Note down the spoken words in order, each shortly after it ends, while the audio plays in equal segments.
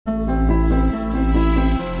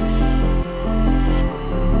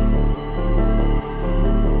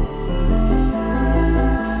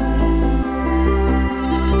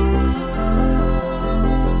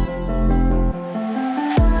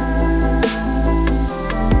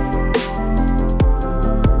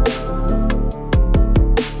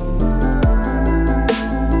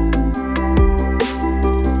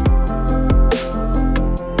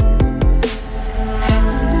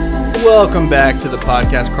Welcome back to the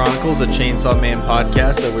Podcast Chronicles, a Chainsaw Man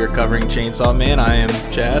podcast that we're covering Chainsaw Man. I am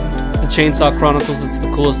Chad. It's the Chainsaw Chronicles. It's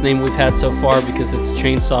the coolest name we've had so far because it's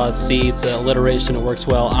chainsaw, it's seeds, alliteration, it works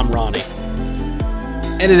well. I'm Ronnie.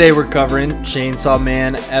 And today we're covering Chainsaw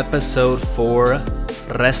Man Episode 4,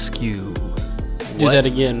 Rescue. Do that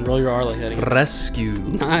again. Roll your R like that again. Rescue.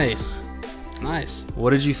 Nice.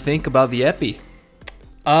 What did you think about the epi?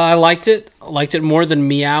 I liked it. I liked it more than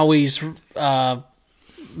Meowie's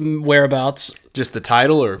whereabouts. Just the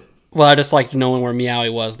title, or? Well, I just liked knowing where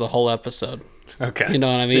Meowie was the whole episode. Okay. You know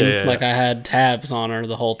what I mean? Yeah. Like I had tabs on her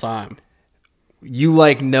the whole time. You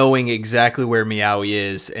like knowing exactly where Meowie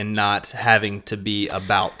is and not having to be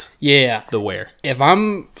about the where. If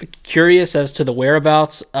I'm curious as to the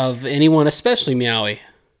whereabouts of anyone, especially Meowie,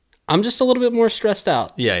 I'm just a little bit more stressed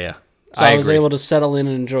out. Yeah. So I was able to settle in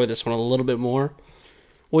and enjoy this one a little bit more.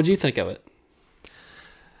 What did you think of it?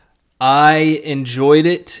 I enjoyed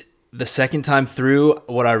it the second time through.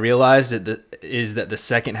 What I realized is that the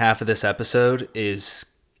second half of this episode is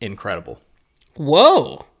incredible.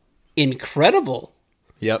 Whoa. Incredible.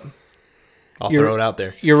 Yep. I'll throw it out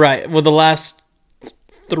there. You're right. Well, the last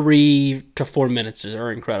 3 to 4 minutes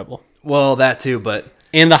are incredible. Well, that too, but...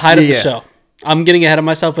 And the height of the show. I'm getting ahead of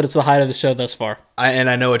myself, but it's the height of the show thus far.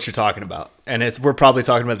 I know what you're talking about. And we're probably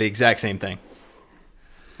talking about the exact same thing.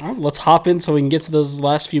 All right, let's hop in so we can get to those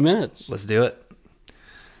last few minutes. Let's do it.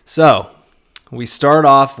 So, we start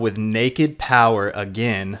off with Naked Power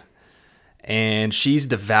again, and she's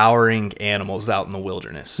devouring animals out in the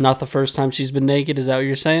wilderness. Not the first time she's been naked, is that what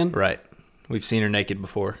you're saying? Right. We've seen her naked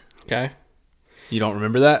before. Okay. You don't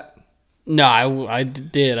remember that? No, I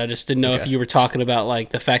did. I just didn't know if you were talking about like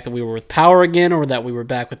the fact that we were with Power again or that we were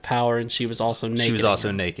back with Power and she was also naked. She was also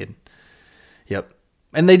naked. Yep.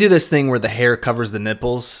 And they do this thing where the hair covers the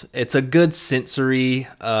nipples. It's a good sensory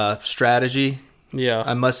strategy,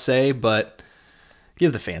 I must say, but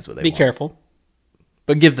give the fans what they want. Be careful.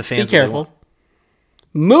 But give the fans what they want.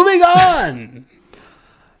 Moving on!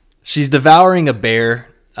 She's devouring a bear.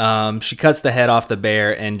 She cuts the head off the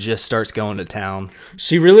bear and just starts going to town.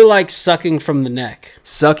 She really likes sucking from the neck.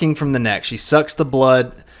 Sucking from the neck. She sucks the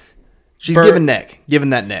blood. She's giving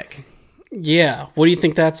that neck. Yeah. What do you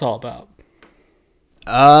think that's all about?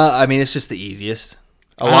 I mean, it's just the easiest.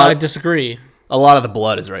 I disagree. A lot of the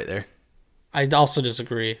blood is right there. I also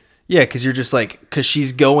disagree. Yeah, because you're just like, because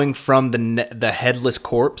she's going from the headless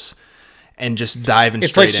corpse and just diving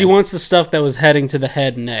straight in. It's like she wants the stuff that was heading to the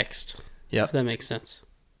head next. Yep. If that makes sense.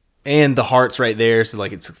 And the heart's right there, so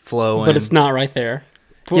like it's flowing. But it's not right there.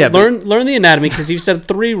 Well, yeah, learn the anatomy, because you've said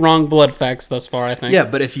 3 wrong blood facts thus far, I think. Yeah,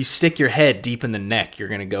 but if you stick your head deep in the neck, you're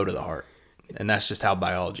going to go to the heart. And that's just how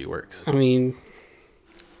biology works. I mean,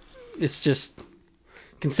 it's just...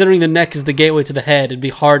 Considering the neck is the gateway to the head, it'd be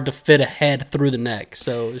hard to fit a head through the neck,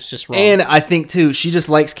 so it's just wrong. And I think, too, she just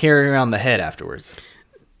likes carrying around the head afterwards.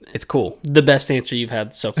 It's cool. The best answer you've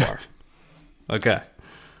had so far. Okay.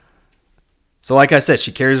 So like I said,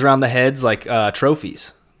 she carries around the heads like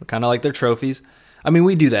trophies. Kind of like they're trophies. I mean,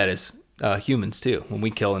 we do that as humans, too. When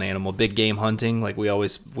we kill an animal, big game hunting, like we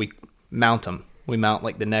mount them. We mount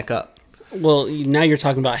like the neck up. Well, now you're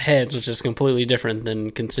talking about heads, which is completely different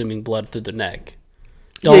than consuming blood through the neck.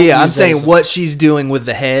 I'm saying what she's doing with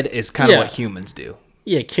the head is kind of what humans do.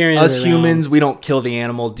 Yeah, carrying us it humans, we don't kill the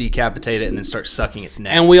animal, decapitate it, and then start sucking its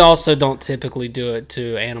neck. And we also don't typically do it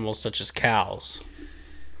to animals such as cows.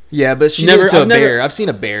 Yeah, but she did it to a bear. I've seen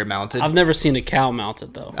a bear mounted. I've never seen a cow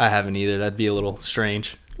mounted, though. I haven't either. That'd be a little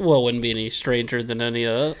strange. Well, it wouldn't be any stranger than any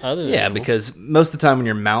other Yeah, animal. Because most of the time when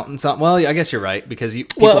you're mounting something... Well, I guess you're right, because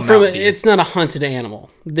it's not a hunted animal.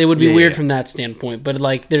 They would be weird from that standpoint. But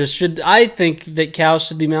like, I think that cows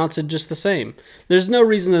should be mounted just the same. There's no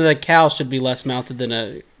reason that a cow should be less mounted than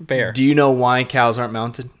a bear. Do you know why cows aren't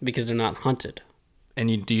mounted? Because they're not hunted.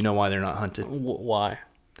 And do you know why they're not hunted? Why?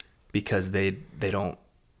 Because they don't...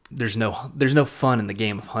 There's no fun in the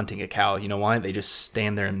game of hunting a cow. You know why? They just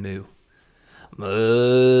stand there and moo.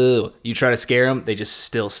 Moo. You try to scare them, they just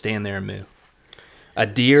still stand there and moo. A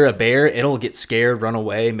deer, a bear, it'll get scared, run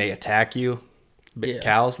away, may attack you. But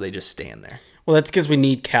cows, they just stand there. Well, that's because we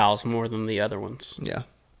need cows more than the other ones. Yeah.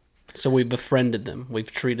 So we befriended them. We've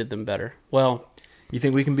treated them better. Well... You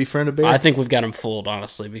think we can befriend a bear? I think we've got them fooled,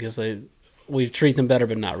 honestly, because we treat them better,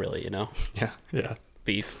 but not really, you know? Yeah.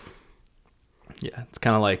 Beef. Yeah, it's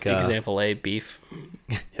kind of like... example A, beef.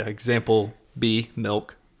 Yeah, example B,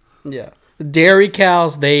 milk. Yeah. Dairy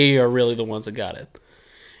cows, they are really the ones that got it.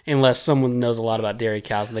 Unless someone knows a lot about dairy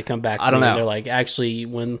cows and they come back to me and they're like, actually,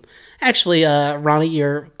 Ronnie,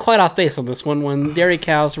 you're quite off base on this one. When dairy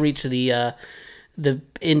cows reach the the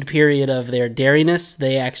end period of their dairyness,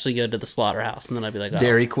 they actually go to the slaughterhouse, and then I'd be like,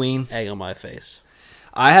 Dairy Queen. egg on my face.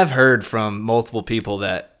 I have heard from multiple people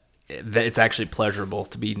that it's actually pleasurable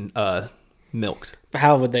to be milked.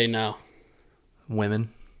 How would they know? Women.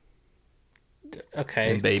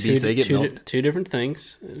 Okay. And babies, they get milked. Two different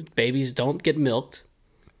things. Babies don't get milked.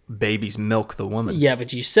 Babies milk the woman. Yeah,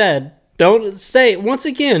 but you said, don't say, once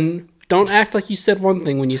again, don't act like you said one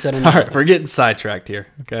thing when you said another. All right, we're getting sidetracked here,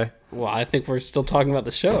 okay? Well, I think we're still talking about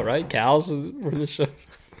the show, right? Cows were in the show.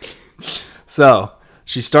 So,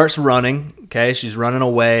 she starts running, okay? She's running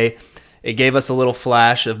away. It gave us a little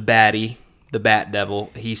flash of Batty, the Bat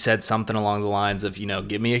Devil. He said something along the lines of,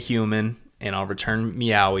 give me a human, and I'll return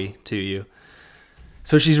Meowie to you.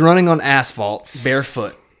 So she's running on asphalt,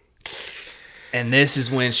 barefoot. And this is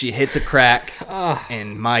when she hits a crack,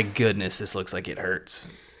 and my goodness, this looks like it hurts.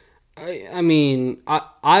 I mean,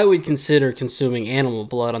 I would consider consuming animal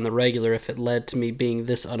blood on the regular if it led to me being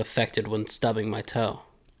this unaffected when stubbing my toe.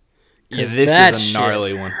 Yeah, this is a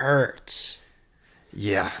gnarly one. Hurts.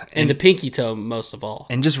 Yeah. And the pinky toe, most of all.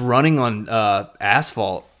 And just running on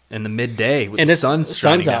asphalt in the midday with the sun's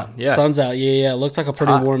out. Down. Yeah. Sun's out. Yeah. It looked like a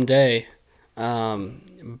pretty warm day.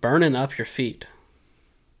 Burning up your feet.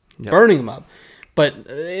 Yep. Burning them up. But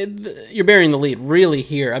you're bearing the lead really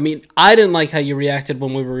here. I mean, I didn't like how you reacted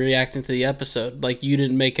when we were reacting to the episode. Like, you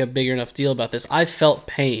didn't make a bigger enough deal about this. I felt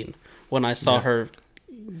pain when I saw her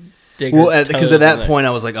dig her toes. Because at that point, I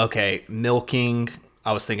was like, okay, milking.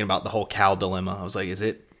 I was thinking about the whole cow dilemma. I was like, is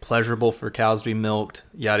it pleasurable for cows to be milked?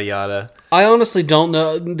 Yada, yada. I honestly don't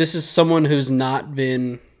know. This is someone who's not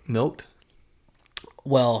been... Milked?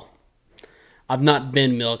 Well, I've not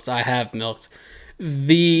been milked. I have milked.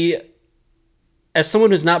 As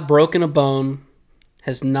someone who's not broken a bone,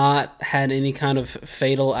 has not had any kind of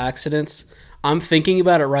fatal accidents, I'm thinking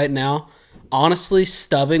about it right now. Honestly,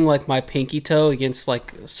 stubbing like my pinky toe against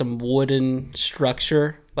like some wooden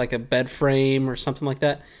structure, like a bed frame or something like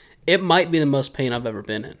that, it might be the most pain I've ever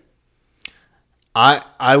been in.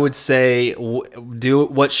 I would say do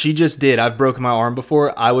what she just did. I've broken my arm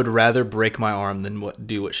before. I would rather break my arm than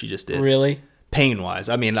do what she just did. Really? Pain-wise.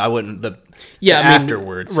 I mean, I wouldn't...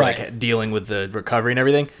 afterwards, right. Like dealing with the recovery and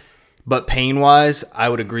everything. But pain-wise, I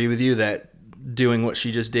would agree with you that doing what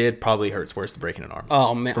she just did probably hurts worse than breaking an arm.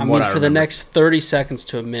 Oh, man. For the next 30 seconds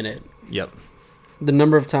to a minute. Yep. The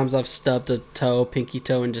number of times I've stubbed a toe, pinky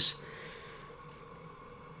toe, and just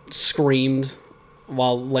screamed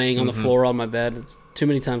while laying on the floor on my bed. It's too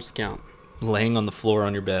many times to count. Laying on the floor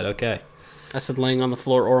on your bed, okay. I said laying on the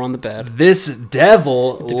floor or on the bed. This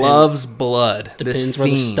devil loves blood. Depends where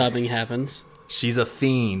the stubbing happens. She's a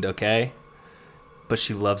fiend, okay? But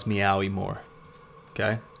she loves Meowie more,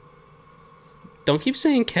 okay? Don't keep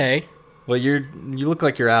saying K. Well, you look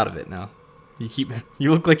like you're out of it now.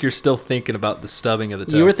 You look like you're still thinking about the stubbing of the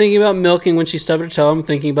toe. You were thinking about milking when she stubbed her toe. I'm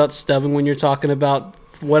thinking about stubbing when you're talking about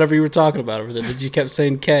whatever you were talking about over there. Did you kept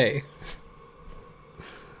saying K?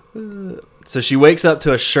 So she wakes up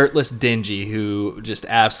to a shirtless Dingy who just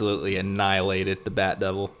absolutely annihilated the Bat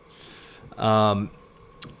Devil.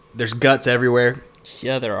 There's guts everywhere.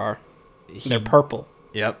 Yeah, there are. They're purple.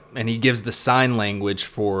 Yep. And he gives the sign language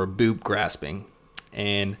for boob grasping.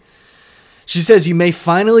 And she says, you may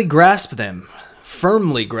finally grasp them.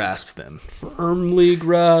 Firmly grasp them. Firmly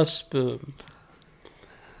grasp them.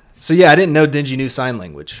 So yeah, I didn't know Dingy knew sign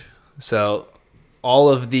language. So all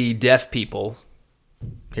of the deaf people,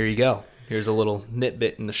 here you go. Here's a little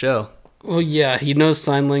nitbit in the show. Well, yeah, he knows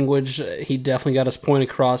sign language. He definitely got his point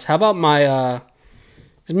across. How about my...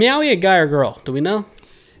 is Meowie a guy or girl? Do we know?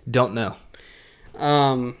 Don't know.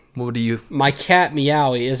 What do you... My cat,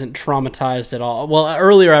 Meowie, isn't traumatized at all. Well,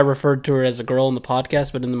 earlier I referred to her as a girl in the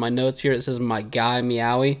podcast, but in my notes here it says my guy,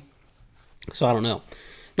 Meowie. So I don't know.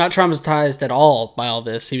 Not traumatized at all by all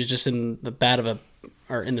this. He was just in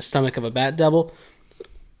the stomach of a bat devil,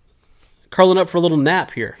 curling up for a little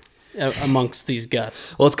nap here amongst these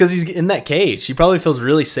guts. Well, it's because he's in that cage. He probably feels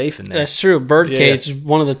really safe in there. That's true. Birdcage is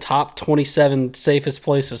one of the top 27 safest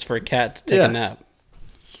places for a cat to take a nap.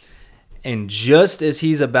 And just as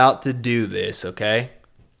he's about to do this, okay,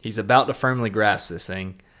 he's about to firmly grasp this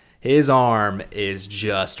thing, his arm is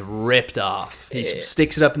just ripped off. He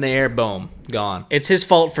sticks it up in the air, boom, gone. It's his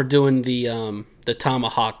fault for doing the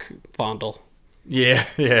tomahawk fondle. Yeah.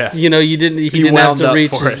 You know, he didn't have to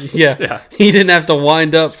reach his, yeah. He didn't have to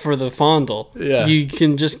wind up for the fondle. Yeah. You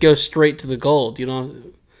can just go straight to the gold, you know.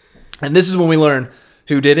 And this is when we learn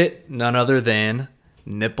who did it, none other than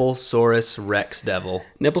Nipplesaurus Rex Devil.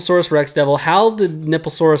 Nipplesaurus Rex Devil. How did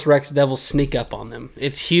Nipplesaurus Rex Devil sneak up on them?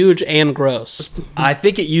 It's huge and gross. I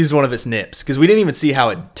think it used one of its nips because we didn't even see how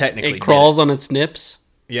it technically crawls on its nips.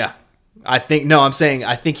 Yeah. I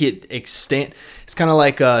think it extend. It's kind of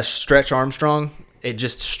like Stretch Armstrong. It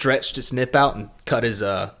just stretched its nip out and cut his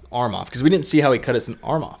arm off because we didn't see how he cut his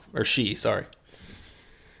arm off, or she. Sorry.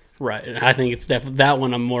 Right. I think it's definitely that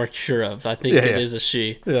one. I'm more sure of. I think it is a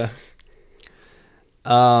she. Yeah.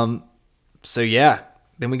 So yeah,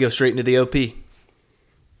 then we go straight into the OP.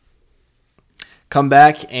 Come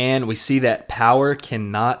back and we see that Power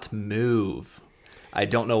cannot move. I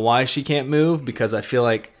don't know why she can't move because I feel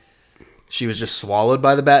like she was just swallowed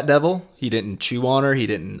by the Bat Devil. He didn't chew on her. He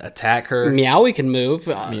didn't attack her. Meowie can move.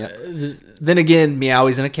 Then again,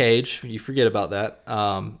 Meowie's in a cage. You forget about that.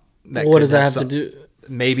 What does that have to do?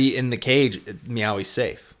 Maybe in the cage, Meowie's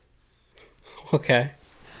safe. Okay.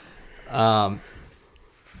 Also,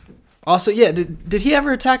 yeah, did he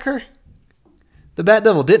ever attack her? The Bat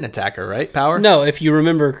Devil didn't attack her, right? Power? No, if you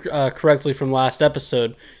remember correctly from last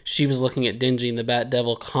episode, she was looking at Dingy and the Bat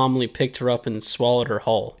Devil calmly picked her up and swallowed her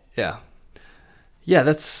whole. Yeah. Yeah,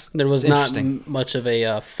 there was not much of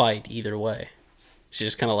a fight either way. She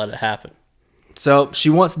just kind of let it happen. So she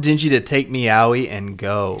wants Dingy to take Meowie and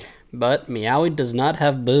go. But Meowie does not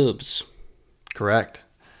have boobs. Correct.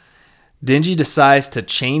 Dingy decides to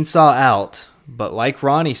chainsaw out, but like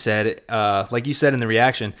Ronnie said, like you said in the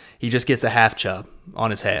reaction, he just gets a half chub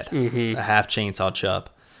on his head. Mm-hmm. A half chainsaw chub.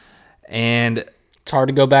 And it's hard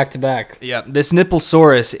to go back to back. Yeah, this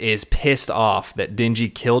Nipplesaurus is pissed off that Dingy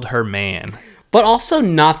killed her man. But also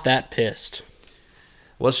not that pissed.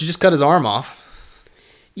 Well, she just cut his arm off.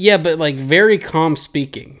 Yeah, but like very calm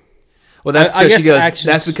speaking. Well, that's because she goes.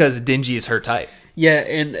 That's because Dingy is her type. Yeah,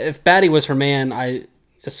 and if Batty was her man, I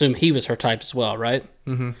assume he was her type as well, right?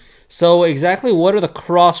 Mm-hmm. So exactly what are the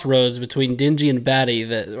crossroads between Dingy and Batty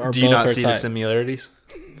that are both her type? Do you not see the similarities?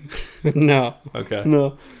 No. Okay.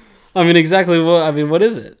 No. I mean, exactly what? I mean, what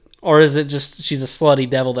is it? Or is it just she's a slutty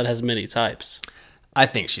devil that has many types? I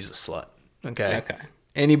think she's a slut. Okay. Okay.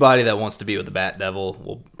 Anybody that wants to be with the Bat Devil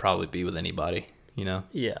will probably be with anybody, you know?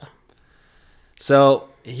 Yeah. So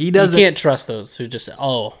he doesn't. You can't trust those who just,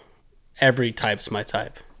 every type's my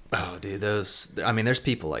type. Oh, dude, there's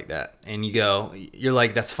people like that. And you're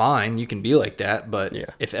like, that's fine. You can be like that. But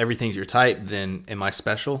if everything's your type, then am I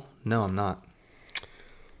special? No, I'm not.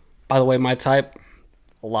 By the way, my type,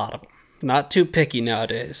 a lot of them. Not too picky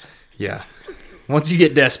nowadays. Yeah. Once you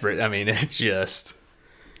get desperate, I mean, it just...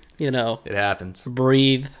 it happens.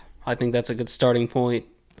 Breathe. I think that's a good starting point.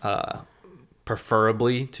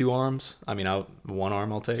 Preferably 2 arms. I mean, one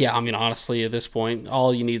arm I'll take. Yeah, I mean, honestly, at this point,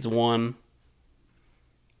 all you need is one.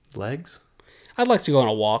 Legs? I'd like to go on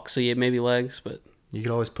a walk, so yeah, maybe legs, but... You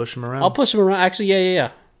could always push them around. I'll push them around. Actually,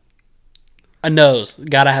 yeah. A nose.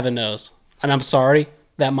 Gotta have a nose. And I'm sorry,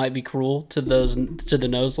 that might be cruel to the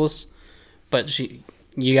noseless, but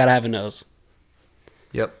you gotta have a nose.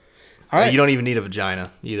 Yep. All right. You don't even need a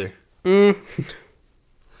vagina either.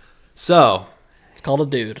 So it's called a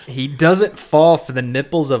dude. He doesn't fall for the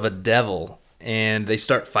nipples of a devil, and they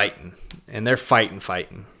start fighting, and they're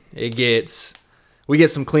fighting. We get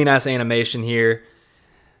some clean ass animation here.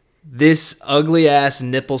 This ugly ass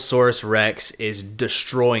Nipplesaurus Rex is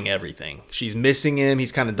destroying everything. She's missing him.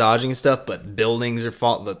 He's kind of dodging stuff, but buildings are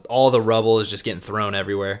all the rubble is just getting thrown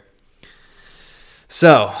everywhere.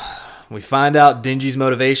 So we find out Dingy's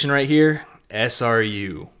motivation right here,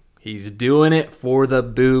 SRU. He's doing it for the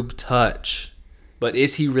boob touch. But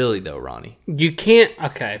is he really, though, Ronnie? You can't...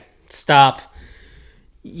 Okay, stop.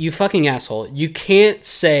 You fucking asshole. You can't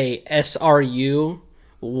say SRU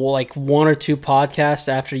like 1 or 2 podcasts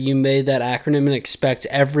after you made that acronym and expect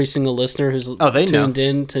every single listener who's tuned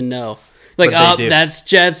in to know. Like, that's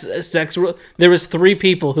Jed's sex rule. There was 3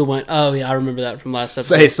 people who went, oh, yeah, I remember that from last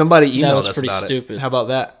episode. So, hey, somebody emailed us about pretty stupid. How about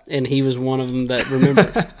that? And he was one of them that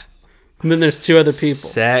remembered. And then there's 2 other people.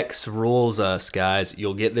 Sex rules us, guys.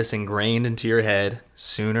 You'll get this ingrained into your head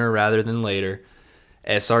sooner rather than later.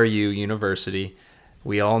 SRU University.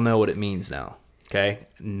 We all know what it means now. Okay?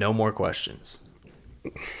 No more questions.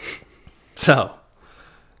 So,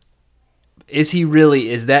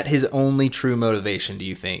 is that his only true motivation, do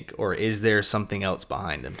you think? Or is there something else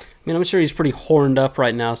behind him? I mean, I'm sure he's pretty horned up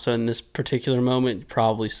right now, so in this particular moment,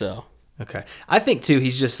 probably so. Okay. I think, too,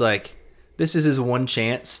 he's just like, this is his one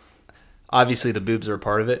chance. Obviously, the boobs are a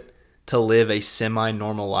part of it. To live a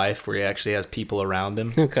semi-normal life where he actually has people around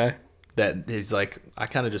him. Okay. That he's like, I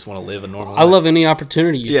kind of just want to live a normal life. I love any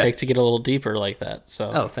opportunity you take to get a little deeper like that.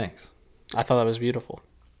 So. Oh, thanks. I thought that was beautiful.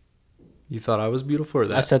 You thought I was beautiful or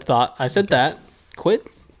that? I said thought. I said that. Quit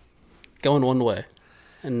going one way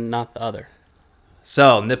and not the other.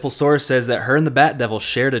 So, Nipplesaurus says that her and the Bat Devil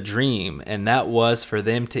shared a dream, and that was for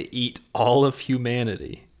them to eat all of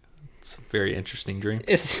humanity. It's a very interesting dream.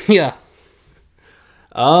 Yeah.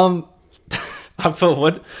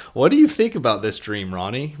 What do you think about this dream,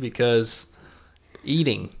 Ronnie? Because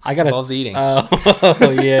involves eating.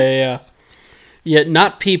 Oh, yeah. Yeah,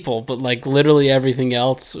 not people, but like literally everything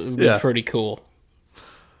else would be pretty cool.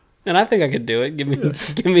 And I think I could do it. Give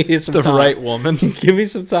me some time. The right woman. Give me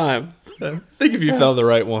some time. I think if you found the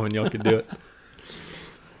right woman, y'all could do it.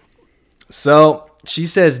 So she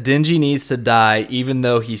says Dingy needs to die, even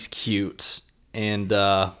though he's cute, and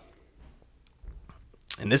this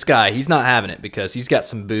guy, he's not having it because he's got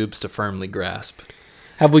some boobs to firmly grasp.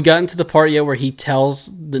 Have we gotten to the part yet where he tells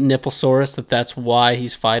the Nipplesaurus that that's why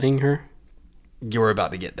he's fighting her? You're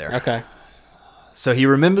about to get there. Okay. So he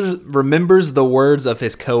remembers the words of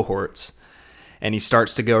his cohorts, and he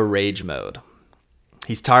starts to go rage mode.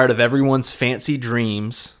 He's tired of everyone's fancy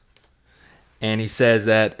dreams, and he says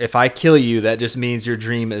that if I kill you, that just means your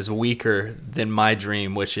dream is weaker than my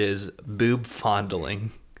dream, which is boob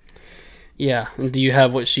fondling. Yeah. And do you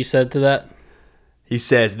have what she said to that? He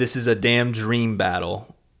says, this is a damn dream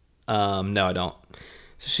battle. No, I don't.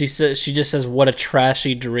 She just says, what a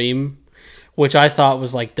trashy dream, which I thought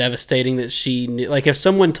was like devastating that she knew. Like if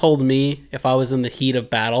someone told me if I was in the heat of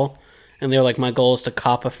battle and they're like, my goal is to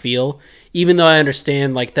cop a feel, even though I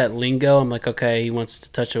understand like that lingo, I'm like, okay, he wants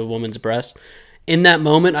to touch a woman's breast. In that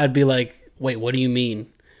moment, I'd be like, wait, what do you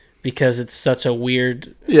mean? Because it's such a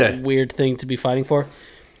weird thing to be fighting for.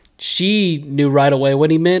 She knew right away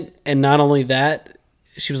what he meant. And not only that,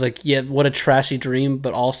 she was like, yeah, what a trashy dream,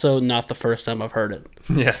 but also not the first time I've heard it.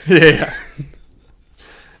 Yeah.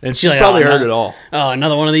 And she's like, probably heard it all. Oh,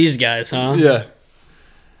 another one of these guys, huh? Yeah.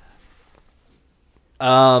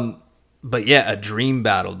 But yeah, a dream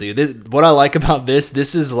battle, dude. What I like about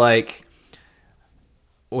this is like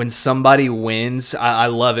when somebody wins, I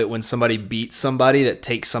love it when somebody beats somebody that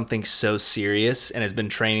takes something so serious and has been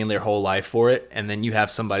training their whole life for it, and then you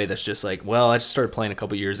have somebody that's just like, well, I just started playing a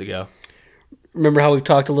couple years ago. Remember how we've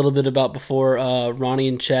talked a little bit about before Ronnie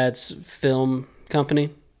and Chad's film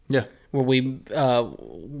company? Yeah. Where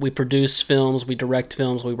we produce films, we direct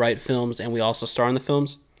films, we write films, and we also star in the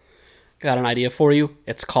films. Got an idea for you.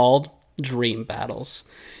 It's called Dream Battles.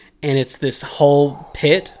 And it's this whole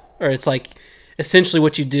pit, or it's like essentially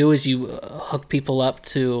what you do is you hook people up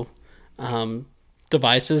to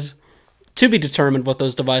devices, to be determined what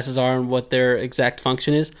those devices are and what their exact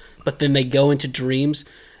function is. But then they go into dreams,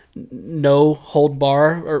 no hold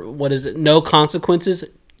bar, or what is it? No consequences.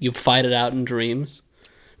 You fight it out in dreams.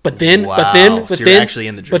 But then, wow. but so then, you're actually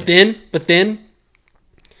in the dream. But then,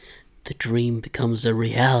 the dream becomes a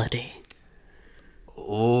reality.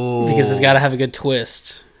 Oh, because it's got to have a good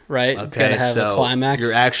twist, right? Okay, it's got to have a climax.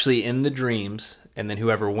 You're actually in the dreams, and then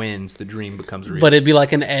whoever wins, the dream becomes real. But it'd be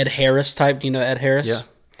like an Ed Harris type. Do you know Ed Harris? Yeah,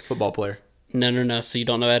 football player. No. So you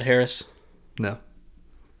don't know Ed Harris? No.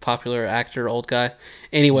 Popular actor, old guy.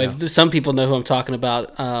 Anyway, no. Some people know who I'm talking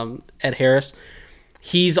about. Ed Harris.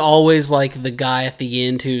 He's always like the guy at the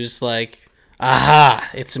end who's like, aha,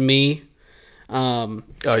 it's me.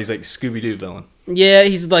 He's like Scooby-Doo villain. Yeah,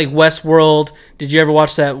 he's like Westworld. Did you ever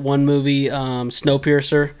watch that one movie,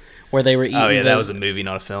 Snowpiercer, where they were eating? Oh yeah, that was a movie,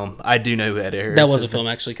 not a film. I do know who Ed Harris is. That was a film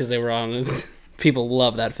actually, because they were on. People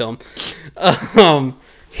love that film.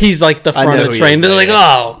 He's like the front of the train. They're like,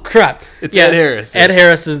 oh crap! It's Ed Harris. Ed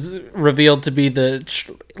Harris is revealed to be the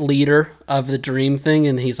leader of the dream thing,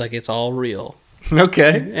 and he's like, it's all real.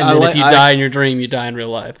 Okay. And then if you die in your dream, you die in real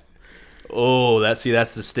life. Oh, that's the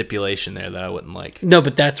stipulation there that I wouldn't like. No,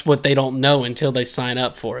 but that's what they don't know until they sign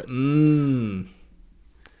up for it.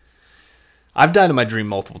 I've died in my dream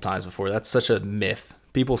multiple times before. That's such a myth.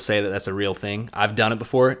 People say that that's a real thing. I've done it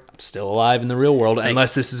before. I'm still alive in the real world,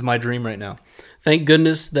 unless this is my dream right now. Thank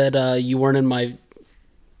goodness that you weren't in my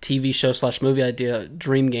TV show / movie idea,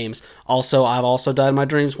 Dream Games. Also, I've also died in my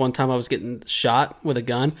dreams. One time I was getting shot with a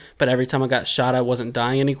gun, but every time I got shot, I wasn't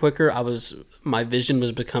dying any quicker. My vision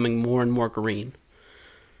was becoming more and more green.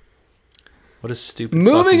 What a stupid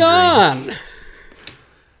Moving fucking on. Dream.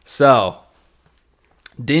 So,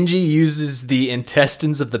 Dingy uses the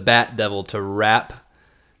intestines of the Bat Devil to wrap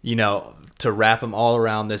him all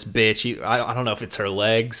around this bitch. I don't know if it's her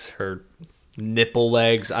legs, her nipple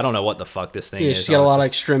legs. I don't know what the fuck this thing is. She's got a lot of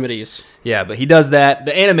extremities. Yeah, but he does that.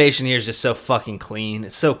 The animation here is just so fucking clean.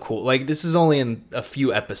 It's so cool. Like, this is only in a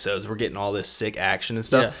few episodes. We're getting all this sick action and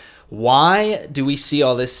stuff. Yeah. Why do we see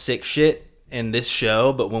all this sick shit in this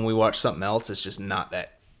show, but when we watch something else, it's just not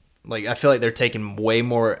that? Like, I feel like they're taking way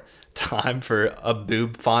more time for a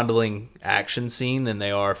boob fondling action scene than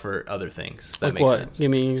they are for other things. That makes sense.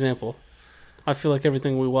 Give me an example. I feel like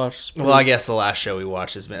everything we watch. Well, I guess the last show we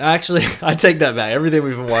watched has been... Actually, I take that back. Everything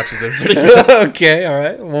we've been watching has been pretty good. Okay, all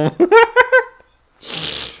right. Well.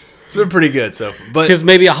 It's been pretty good so far. Because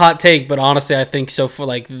maybe a hot take, but honestly, I think so for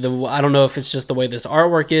like I don't know if it's just the way this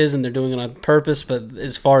artwork is and they're doing it on purpose, but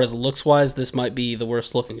as far as looks wise, this might be the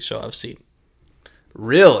worst looking show I've seen.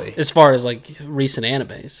 Really? As far as like recent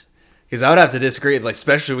animes. Because I would have to disagree, like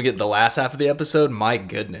especially when we get the last half of the episode. My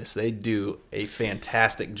goodness, they do a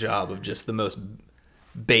fantastic job of just the most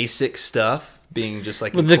basic stuff being just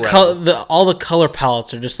like all the color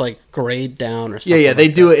palettes are just like grayed down or something. Yeah, they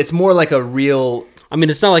do it. It's more like a real. I mean,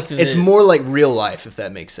 it's not like it's more like real life, if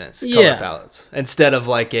that makes sense. Color palettes instead of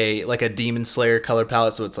like a Demon Slayer color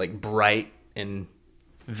palette, so it's like bright and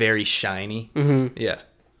very shiny. Mm-hmm. Yeah,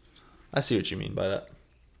 I see what you mean by that.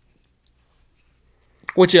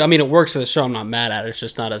 Which, I mean, it works for the show. I'm not mad at it. It's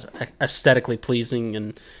just not as aesthetically pleasing,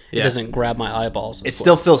 and it doesn't grab my eyeballs. It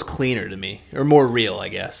still feels cleaner to me, or more real, I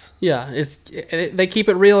guess. Yeah, they keep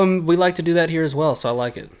it real, and we like to do that here as well, so I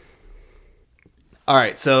like it. All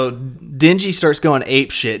right, so Denji starts going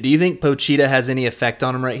ape shit. Do you think Pochita has any effect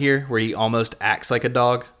on him right here, where he almost acts like a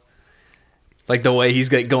dog? Like the way he's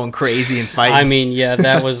going crazy and fighting? I mean, yeah,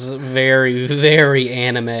 that was very, very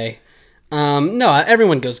anime. No,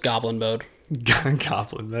 everyone goes goblin mode.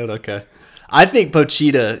 Goblin mode, okay. I think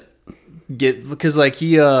Pochita because like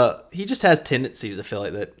he just has tendencies. I feel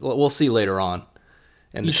like that. We'll see later on.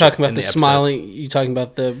 You talking about the smiling? You talking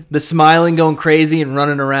about the smiling, going crazy and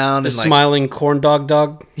running around, the smiling corn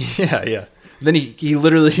dog? Yeah. Then he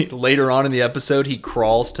literally later on in the episode he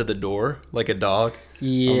crawls to the door like a dog.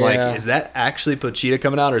 Yeah. I'm like, is that actually Pochita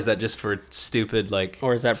coming out, or is that just for stupid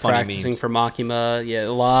or is that practicing memes? For Makima? Yeah, a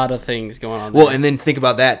lot of things going on. Well, and then think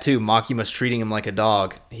about that too. Makima's treating him like a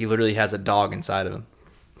dog. He literally has a dog inside of him.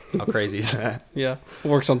 How crazy is that? Yeah, it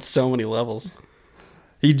works on so many levels.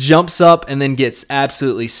 He jumps up and then gets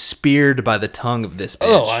absolutely speared by the tongue of this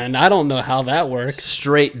bitch. Oh, and I don't know how that works.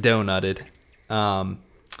 Straight donutted. And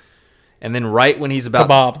then right when he's about...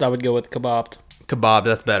 Kebabbed. I would go with kebabbed. Kebab,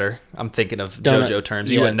 that's better. I'm thinking of donut, JoJo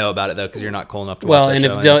terms. You wouldn't know about it, though, because you're not cool enough to watch that show.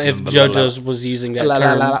 Well, and if JoJo's was using that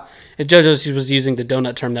term... If JoJo's was using the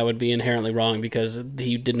donut term, that would be inherently wrong, because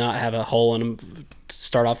he did not have a hole in him to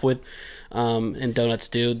start off with. And donuts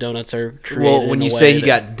do. Donuts are created. Well, when you say he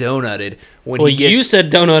got donutted, you said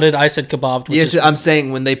donutted, I said kebabbed. Yes, I'm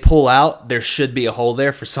saying when they pull out, there should be a hole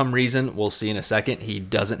there for some reason. We'll see in a second. He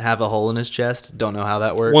doesn't have a hole in his chest. Don't know how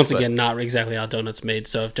that works. Once again, not exactly how donuts made.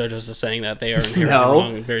 So if JoJo's is saying that, they are inherently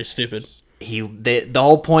wrong and very stupid. The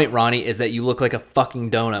whole point, Ronnie, is that you look like a fucking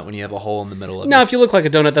donut when you have a hole in the middle of it. Now, if you look like a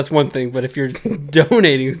donut, that's one thing. But if you're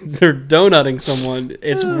donating or donutting someone,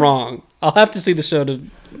 it's wrong. I'll have to see the show to...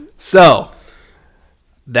 So,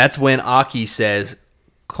 that's when Aki says,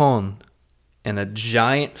 "Kon," and a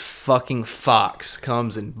giant fucking fox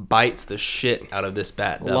comes and bites the shit out of this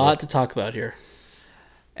bat devil. A lot to talk about here.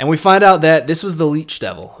 And we find out that this was the leech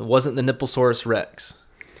devil. It wasn't the Nipplesaurus Rex.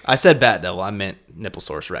 I said bat devil. I meant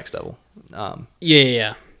Nipplesaurus Rex devil.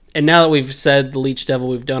 Yeah. And now that we've said the leech devil,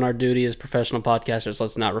 we've done our duty as professional podcasters.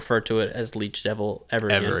 Let's not refer to it as leech devil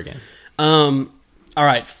ever again. All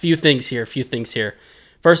right, few things here.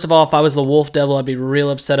 First of all, if I was the wolf devil, I'd be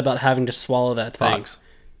real upset about having to swallow that thing. Fox.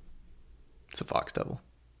 It's a fox devil.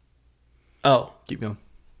 Oh. Keep going.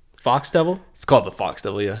 Fox devil? It's called the fox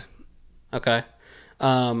devil, yeah. Okay.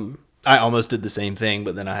 I almost did the same thing,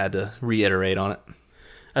 but then I had to reiterate on it.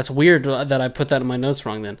 That's weird that I put that in my notes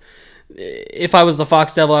wrong then. If I was the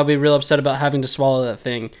fox devil, I'd be real upset about having to swallow that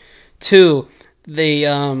thing. 2, he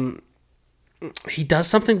does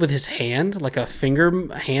something with his hand, like a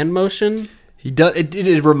hand motion. He does.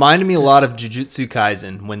 It reminded me a lot of Jujutsu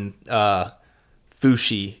Kaisen when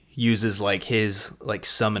Fushi uses like his like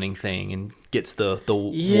summoning thing and gets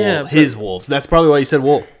his wolves. That's probably why you said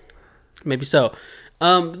wolf. Maybe so.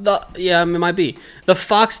 It might be the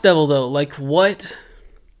fox devil though. Like what?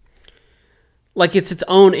 Like it's its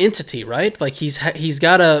own entity, right? Like he's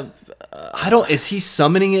got a. Is he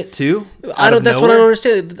summoning it too? That's what I don't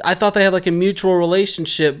understand. I thought they had like a mutual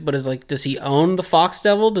relationship, but is like, does he own the fox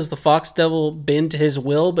devil? Does the fox devil bend to his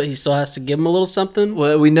will, but he still has to give him a little something?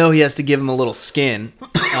 Well, we know he has to give him a little skin.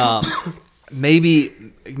 Maybe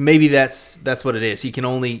that's what it is.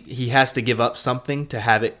 He has to give up something to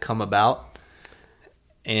have it come about.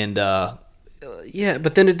 And yeah,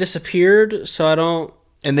 but then it disappeared, so I don't.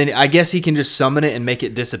 And then I guess he can just summon it and make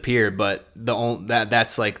it disappear, but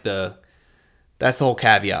that's the whole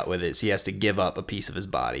caveat with it. Is he has to give up a piece of his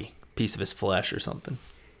body, piece of his flesh or something.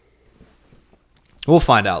 We'll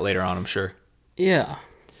find out later on, I'm sure. Yeah.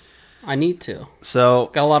 I need to.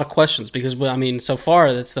 So got a lot of questions because so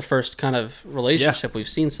far that's the first kind of relationship we've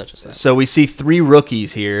seen such as that. So we see 3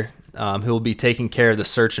 rookies here who will be taking care of the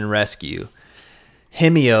search and rescue.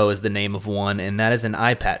 Himio is the name of one, and that is an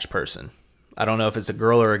eye patch person. I don't know if it's a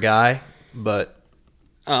girl or a guy, but...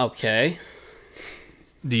 Okay.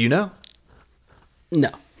 Do you know?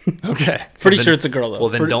 No. Okay. Pretty sure it's a girl, though. Well,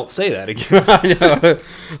 then don't say that again. I know.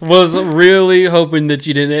 Was really hoping that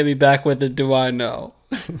you didn't hit me back with it, do I know?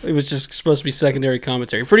 It was just supposed to be secondary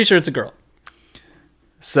commentary. Pretty sure it's a girl.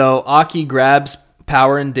 So Aki grabs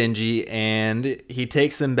Power and Denji, and he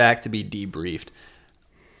takes them back to be debriefed.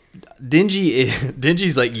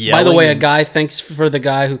 Denji's like yelling. By the way, a guy, thanks for the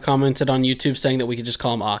guy who commented on YouTube saying that we could just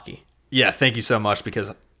call him Aki. Yeah, thank you so much,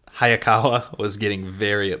 because Hayakawa was getting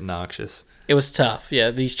very obnoxious. It was tough.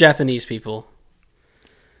 Yeah, these Japanese people.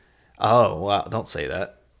 Oh, wow. Don't say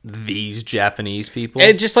that. These Japanese people.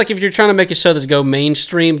 It, just like if you're trying to make a show that go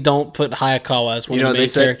mainstream, don't put Hayakawa as one of the main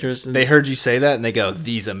characters. They heard you say that, and they go,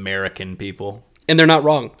 these American people. And they're not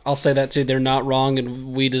wrong. I'll say that, too. They're not wrong,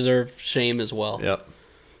 and we deserve shame as well. Yep.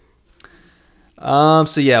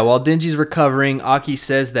 So, yeah, while Denji's recovering, Aki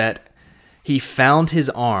says that he found his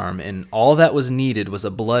arm, and all that was needed was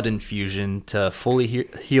a blood infusion to fully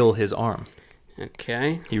heal his arm.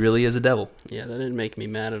 Okay. He really is a devil. Yeah, that didn't make me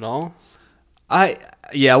mad at all. I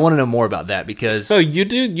want to know more about that, because... Oh, you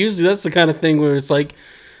do? Usually that's the kind of thing where it's like,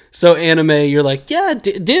 so anime, you're like, yeah,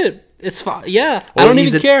 dude, it's fine. Yeah, well, I don't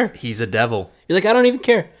even care. He's a devil. You're like, I don't even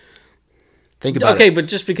care. Think about it. Okay, but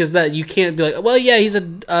just because that, you can't be like, well, yeah, he's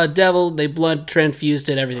a devil, they blood transfused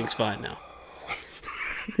it, everything's fine now.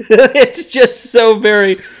 It's just so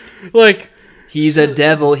very, like... He's a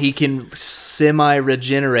devil. He can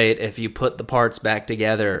semi-regenerate if you put the parts back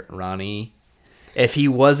together, Ronnie. If he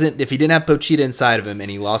didn't have Pochita inside of him and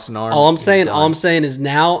he lost an arm, all I'm saying is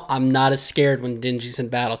now I'm not as scared when Denji's in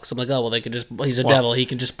battle, because I'm like, oh, well, he's a devil. He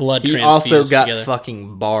can just blood transfuse. He also got together.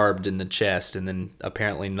 fucking barbed in the chest, and then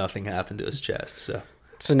apparently nothing happened to his chest,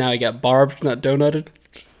 So now he got barbed, not donutted?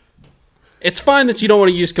 It's fine that you don't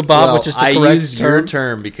want to use kebab, which is the correct term. I used your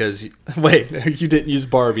term because... Wait, you didn't use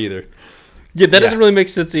barb either. Yeah, that doesn't really make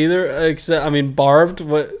sense either. Except, I mean, barbed,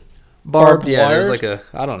 what? Barbed, yeah, wired? There's like a...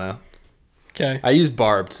 I don't know. Okay. I used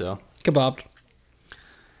barbed, so... Kebabbed.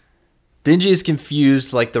 Denji is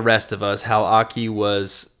confused, like the rest of us, how Aki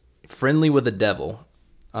was friendly with the devil.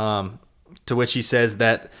 To which he says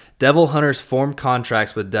that devil hunters form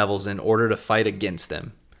contracts with devils in order to fight against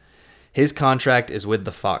them. His contract is with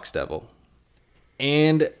the Fox Devil.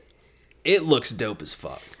 And it looks dope as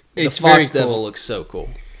fuck. It's the Fox very Devil cool. looks so cool.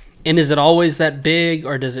 And is it always that big,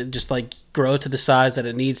 or does it just like grow to the size that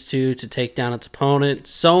it needs to take down its opponent?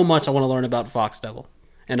 So much I want to learn about Fox Devil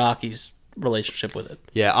and Aki's relationship with it.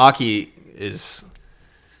 Yeah, Aki is...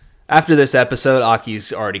 After this episode,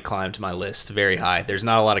 Aki's already climbed my list very high. There's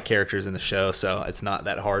not a lot of characters in the show, so it's not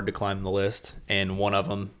that hard to climb the list. And one of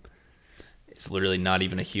them is literally not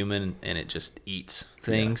even a human, and it just eats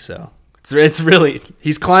things, so... It's really...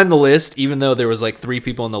 He's climbed the list, even though there was like 3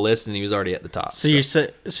 people on the list, and he was already at the top. So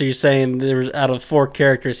you're saying there was, out of 4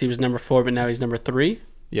 characters, he was number 4, but now he's number 3?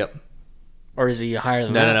 Yep. Or is he higher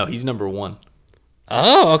than that? No. He's number 1.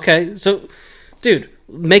 Oh, okay. So, dude,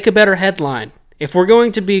 make a better headline. If we're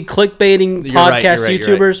going to be clickbaiting podcast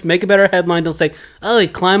YouTubers, make a better headline. Don't say, oh, he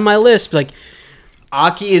climbed my list. Be like...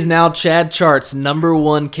 Aki is now Chad Chart's number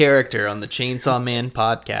 1 character on the Chainsaw Man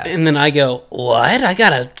podcast. And then I go, what? I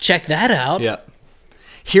gotta check that out. Yep.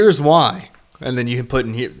 Here's why. And then you can put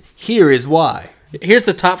in here, here is why. Here's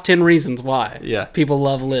the top 10 reasons why. Yeah. People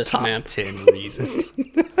love lists, man. Top 10 reasons.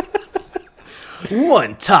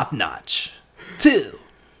 1, top notch. 2.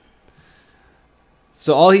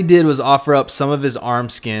 So all he did was offer up some of his arm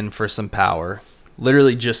skin for some power.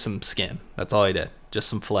 Literally just some skin. That's all he did. Just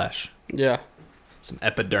some flesh. Yeah. Some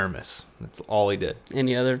epidermis. That's all he did.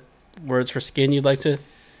 Any other words for skin you'd like to?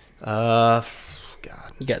 God.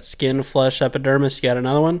 You got skin, flesh, epidermis. You got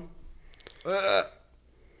another one?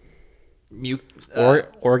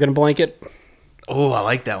 Organ blanket. Oh, I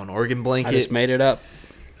like that one. Organ blanket. I just made it up.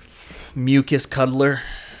 Mucus cuddler.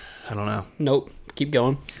 I don't know. Nope. Keep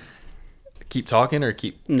going. Keep talking or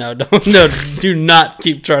keep... No, do not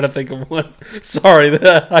keep trying to think of one. Sorry,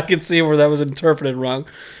 I can see where that was interpreted wrong.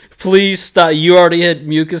 Please stop. You already hit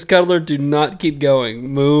mucus cuddler. Do not keep going.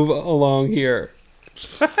 Move along here.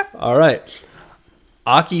 All right.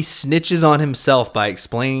 Aki snitches on himself by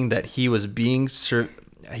explaining that he was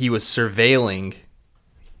surveilling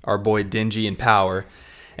our boy Denji and Power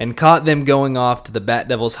and caught them going off to the Bat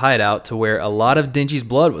Devil's hideout to where a lot of Denji's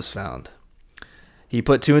blood was found. He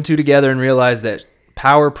put 2 and 2 together and realized that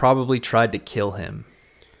Power probably tried to kill him.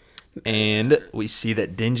 And we see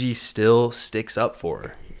that Denji still sticks up for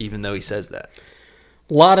her, even though he says that.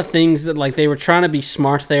 A lot of things that, like, they were trying to be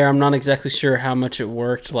smart there. I'm not exactly sure how much it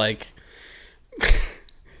worked. Like,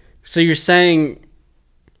 so you're saying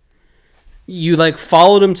You like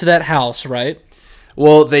followed him to that house, right?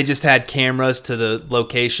 Well, they just had cameras to the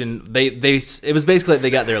location. It was basically like they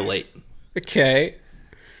got there late. Okay.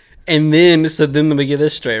 And then, let me get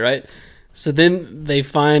this straight, right? So then they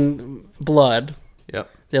find blood. Yep.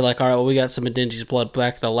 They're like, all right, well, we got some of Dingy's blood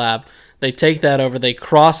back to the lab. They take that over. They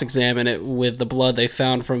cross-examine it with the blood they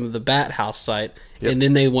found from the Bat House site. Yep. And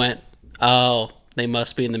then they went, oh, they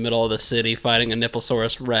must be in the middle of the city fighting a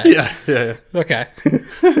Niplosaurus Rex. Yeah. Okay.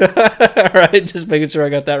 All right, just making sure I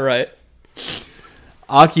got that right.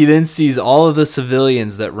 Aki then sees all of the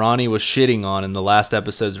civilians that Ronnie was shitting on in the last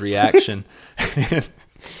episode's reaction.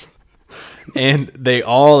 And they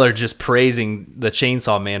all are just praising the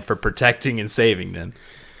Chainsaw Man for protecting and saving them.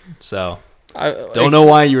 So, don't know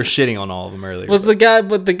why you were shitting on all of them earlier.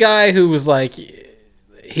 The guy who was like,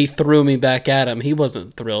 he threw me back at him, he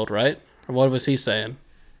wasn't thrilled, right? Or what was he saying?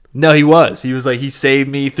 No, he was. He was like, he saved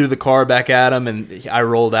me, threw the car back at him, and I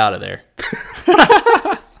rolled out of there.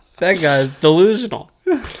 That guy's delusional.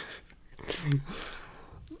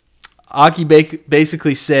 Aki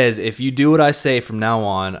basically says, if you do what I say from now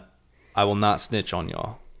on, I will not snitch on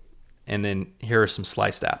y'all. And then here are some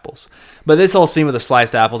sliced apples. But this whole scene with the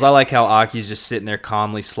sliced apples, I like how Aki's just sitting there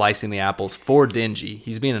calmly slicing the apples for Dingy.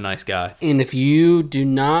 He's being a nice guy. And if you do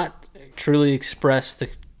not truly express the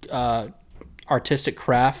artistic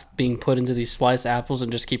craft being put into these sliced apples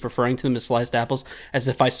and just keep referring to them as sliced apples as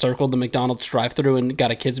if I circled the McDonald's drive-thru and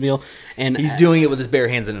got a kid's meal. And he's doing it with his bare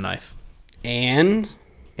hands and a knife. And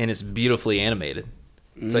it's beautifully animated.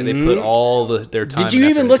 It's like they put all their time. Did you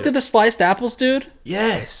even look at the sliced apples, dude?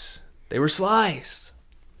 Yes. They were sliced.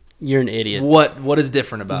 You're an idiot. What is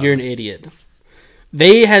different about You're them? an idiot.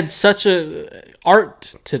 They had such a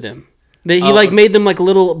art to them. He made them like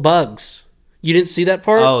little bugs. You didn't see that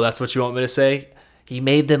part? Oh, that's what you want me to say? He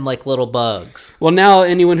made them like little bugs. Well, now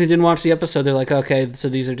anyone who didn't watch the episode, they're like, okay, so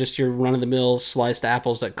these are just your run-of-the-mill sliced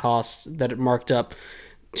apples that it marked up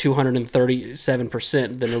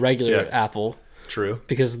 237% than a regular apple. True.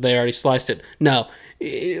 Because they already sliced it. No.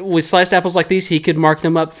 With sliced apples like these, he could mark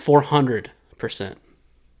them up 400%.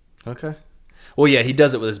 Okay. Well, yeah, he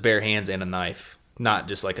does it with his bare hands and a knife. Not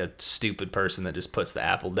just like a stupid person that just puts the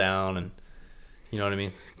apple down and... You know what I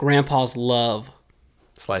mean? Grandpas love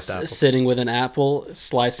sliced apple. Sitting with an apple,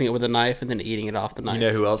 slicing it with a knife, and then eating it off the knife. You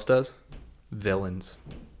know who else does? Villains.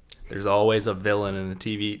 There's always a villain in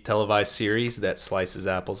a televised series that slices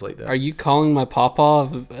apples like that. Are you calling my papa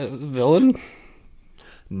a villain?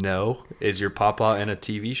 No. Is your papa in a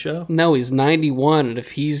TV show? No, he's 91, and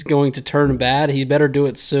if he's going to turn bad, he better do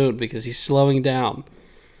it soon because he's slowing down.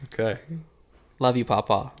 Okay. Love you,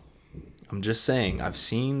 papa. I'm just saying, I've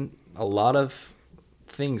seen a lot of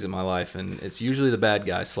things in my life, and it's usually the bad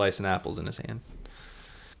guy slicing apples in his hand.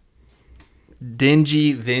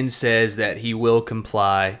 Dingy then says that he will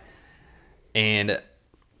comply, and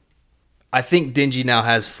I think Dingy now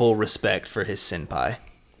has full respect for his senpai.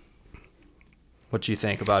 What do you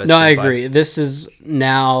think about his senpai? No, I agree. This is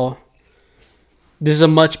a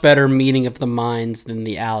much better meeting of the minds than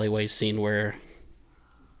the alleyway scene where,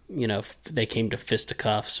 they came to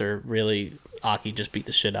fisticuffs or really Aki just beat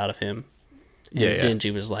the shit out of him. And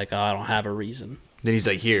Dingy was like, oh, I don't have a reason. Then he's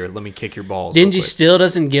like, here, let me kick your balls. Dingy still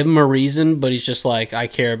doesn't give him a reason, but he's just like, I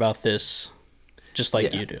care about this just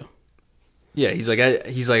like you do. Yeah, he's like,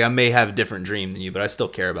 I may have a different dream than you, but I still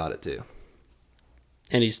care about it too.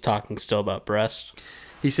 And he's talking still about breasts.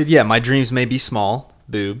 He said, yeah, my dreams may be small,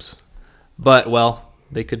 boobs, but, well,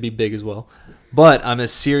 they could be big as well. But I'm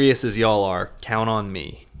as serious as y'all are. Count on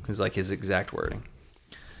me, is like his exact wording.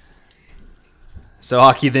 So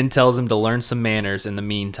Aki then tells him to learn some manners in the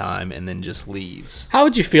meantime and then just leaves. How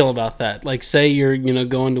would you feel about that? Like, say you're,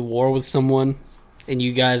 going to war with someone and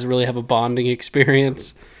you guys really have a bonding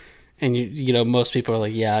experience and, most people are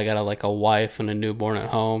like, yeah, I got a wife and a newborn at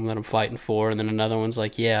home that I'm fighting for. And then another one's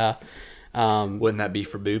like, yeah. Wouldn't that be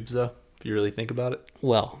for boobs, though, if you really think about it?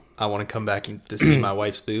 Well. I want to come back to see my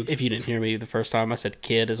wife's boobs. If you didn't hear me the first time, I said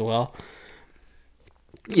kid as well.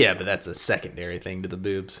 Yeah, but that's a secondary thing to the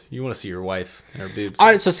boobs. You want to see your wife and her boobs. All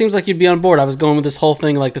right, so it seems like you'd be on board. I was going with this whole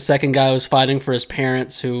thing, like the second guy was fighting for his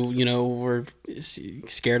parents who, were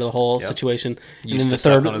scared of the whole situation. And then the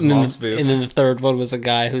third one was a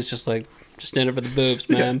guy who's just like, just in it for the boobs,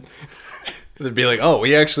 man. They'd be like, oh,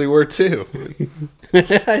 we actually were too.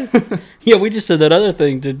 Yeah, we just said that other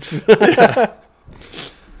thing.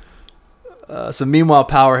 So meanwhile,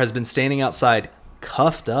 Power has been standing outside,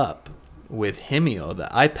 cuffed up, with Himio, the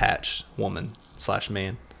eye patch woman /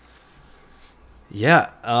 man.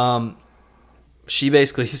 Yeah, she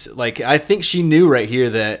basically, like, I think she knew right here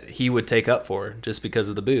that he would take up for her just because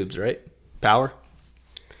of the boobs, right? Power?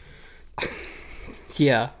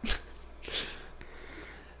 Yeah.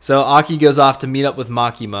 So Aki goes off to meet up with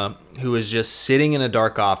Makima, who is just sitting in a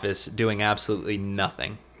dark office doing absolutely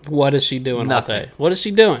nothing. What is she doing Nothing. all day? What is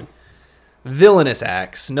she doing? Villainous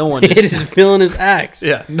acts. No one just... It is villainous acts.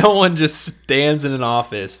 Yeah, no one just stands in an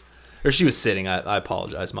office. Or she was sitting. I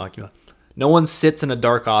apologize, Makima. No one sits in a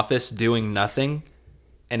dark office doing nothing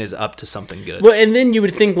and is up to something good. Well, and then you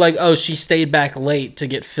would think like, oh, she stayed back late to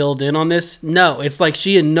get filled in on this. No, it's like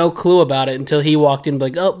she had no clue about it until he walked in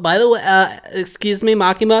like, oh, by the way, excuse me,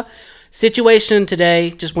 Makima, situation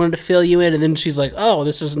today, just wanted to fill you in. And then she's like, oh,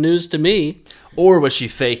 this is news to me. Or was she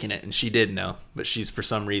faking it and she did know, but she's for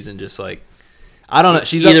some reason just like, I don't know.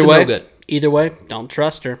 She's Either up to way, no good. Either way, don't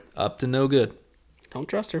trust her. Up to no good. Don't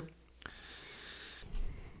trust her.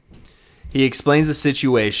 He explains the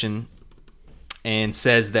situation and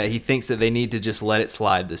says that he thinks that they need to just let it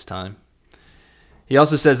slide this time. He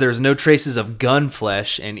also says there's no traces of gun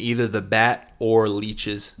flesh in either the bat or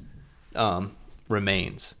leech's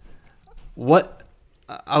remains. What?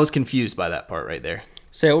 I was confused by that part right there.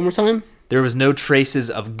 Say it one more time. There was no traces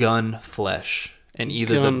of gun flesh in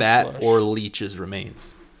either the bat or leech's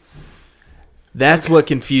remains. That's what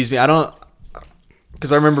confused me. I don't...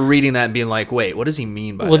 Because I remember reading that and being like, wait, what does he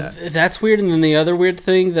mean by that? That's weird. And then the other weird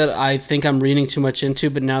thing that I think I'm reading too much into,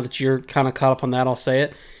 but now that you're kind of caught up on that, I'll say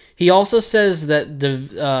it. He also says that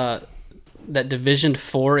that Division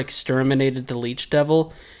 4 exterminated the Leech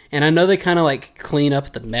Devil. And I know they kind of like clean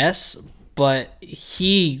up the mess, but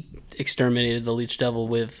he exterminated the Leech Devil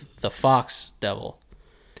with the Fox Devil.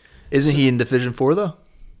 Isn't he in Division 4, though?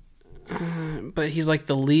 But he's like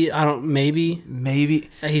the lead. Maybe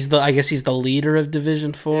I guess he's the leader of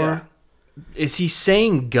Division 4. Yeah. Is he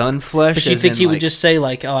saying gun flesh? But you think he would just say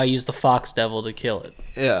like, "Oh, I used the Fox Devil to kill it."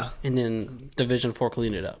 Yeah, and then Division 4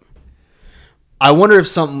 cleaned it up. I wonder if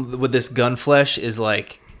something with this gun flesh is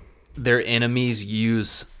like their enemies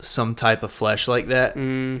use some type of flesh like that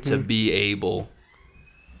to be able,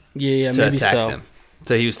 to maybe attack so. them.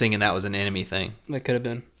 So he was thinking that was an enemy thing. That could have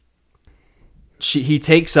been. He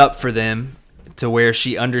takes up for them to where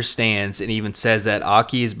she understands and even says that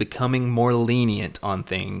Aki is becoming more lenient on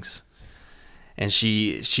things. And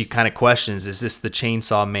she kind of questions, is this the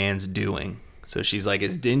Chainsaw Man's doing? So she's like,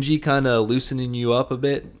 is Denji kind of loosening you up a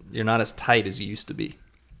bit? You're not as tight as you used to be.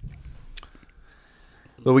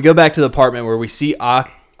 But we go back to the apartment where we see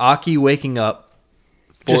Aki waking up.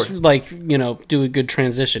 Just like, do a good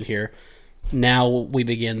transition here. Now we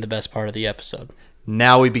begin the best part of the episode.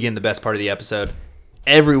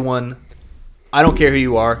 Everyone, I don't care who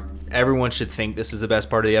you are, everyone should think this is the best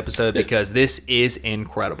part of the episode because this is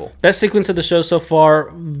incredible. Best sequence of the show so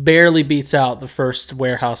far, barely beats out the first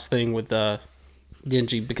warehouse thing with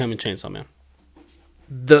Genji becoming Chainsaw Man.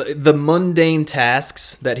 The mundane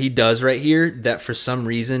tasks that he does right here that for some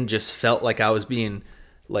reason just felt like I was being...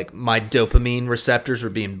 Like, my dopamine receptors were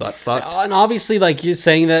being butt-fucked. And obviously, like, you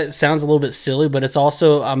saying that sounds a little bit silly, but it's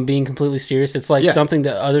also, I'm being completely serious. It's like something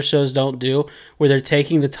that other shows don't do, where they're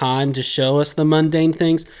taking the time to show us the mundane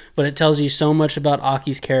things, but it tells you so much about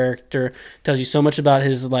Aki's character, tells you so much about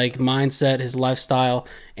his, like, mindset, his lifestyle,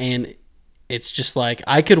 and it's just like,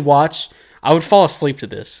 I would fall asleep to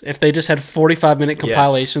this. If they just had 45-minute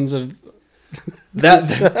compilations of... This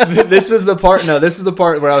is the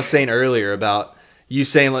part where I was saying earlier about... You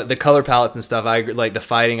saying like the color palettes and stuff, I agree, like the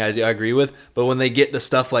fighting, I agree with. But when they get to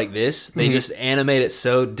stuff like this, they just animate it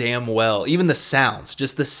so damn well. Even the sounds,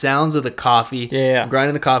 just the sounds of the coffee,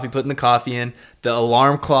 grinding the coffee, putting the coffee in, the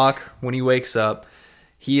alarm clock when he wakes up.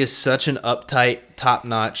 He is such an uptight,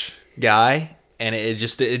 top-notch guy, and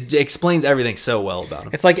it explains everything so well about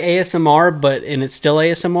him. It's like ASMR, and it's still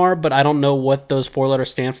ASMR, but I don't know what those 4 letters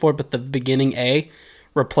stand for. But the beginning A.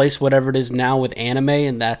 Replace whatever it is now with anime,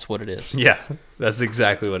 and that's what it is. Yeah, that's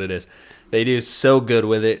exactly what it is. They do so good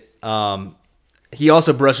with it. He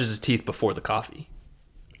also brushes his teeth before the coffee.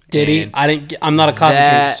 Did he? I'm not a coffee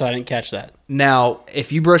drinker, so I didn't catch that. Now,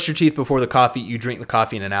 if you brush your teeth before the coffee, you drink the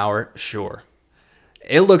coffee in an hour, sure.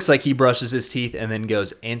 It looks like he brushes his teeth and then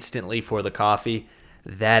goes instantly for the coffee.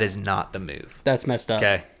 That is not the move. That's messed up.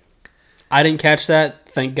 Okay. I didn't catch that.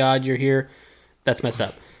 Thank God you're here. That's messed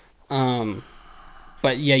up.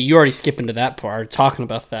 But yeah, you already skipped into that part, talking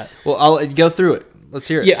about that. Well, I'll go through it. Let's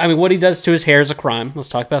hear it. Yeah, I mean, what he does to his hair is a crime. Let's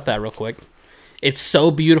talk about that real quick. It's so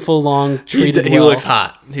beautiful, long, treated well. He looks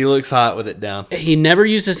hot. He looks hot with it down. He never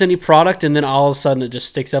uses any product, and then all of a sudden it just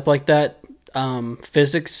sticks up like that.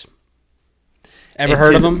 Physics.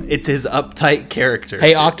 Heard of him? It's his uptight character.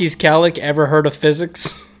 Hey, Aki's Calic, ever heard of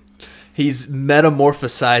physics? He's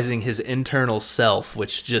metamorphosizing his internal self,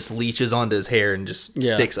 which just leaches onto his hair and just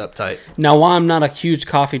sticks up tight. Now, while I'm not a huge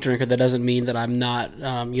coffee drinker, that doesn't mean that I'm not,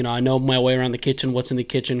 I know my way around the kitchen, what's in the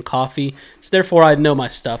kitchen, coffee. So therefore, I know my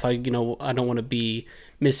stuff. I don't want to be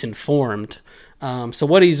misinformed. So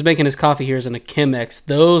what he's making his coffee here is in a Chemex.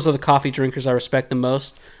 Those are the coffee drinkers I respect the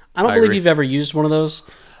most. I don't believe you've ever used one of those.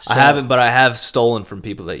 So, I haven't, but I have stolen from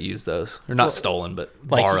people that use those. Or not stolen, but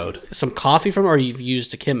like borrowed. Some coffee from, or you've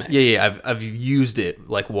used a Chemex? Yeah, I've used it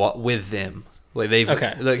like with them. Like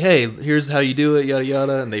like, hey, here's how you do it, yada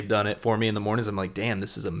yada, and they've done it for me in the mornings. I'm like, damn,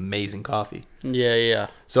 this is amazing coffee. Yeah.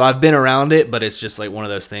 So I've been around it, but it's just like one of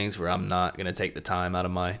those things where I'm not gonna take the time out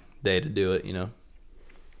of my day to do it.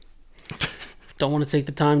 Don't want to take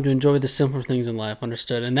the time to enjoy the simpler things in life.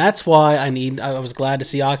 Understood. And that's why I was glad to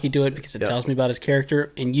see Aki do it, because it tells me about his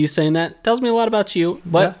character. And you saying that tells me a lot about you.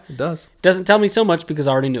 But it does. It doesn't tell me so much because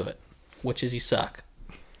I already knew it, which is you suck.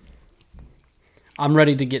 I'm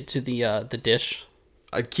ready to get to the dish.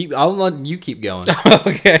 I'll let you keep going.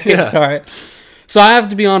 Okay. Yeah. All right. So I have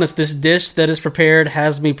to be honest, this dish that is prepared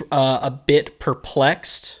has me a bit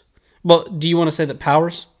perplexed. Well, do you want to say that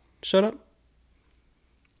Powers showed up?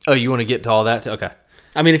 Oh, you want to get to all that? Okay.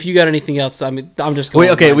 I mean, if you got anything else, I'm just going.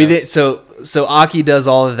 Wait, okay, we did. So Aki does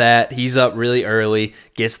all of that. He's up really early,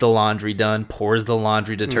 gets the laundry done, pours the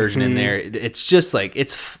laundry detergent in there. It's just like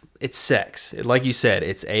it's sex. Like you said,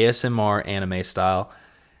 it's ASMR anime style.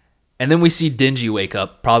 And then we see Denji wake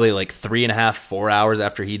up probably like 3.5, 4 hours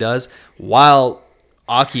after he does, while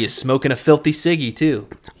Aki is smoking a filthy ciggy too.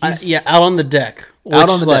 Out on the deck.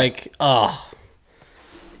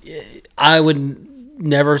 I would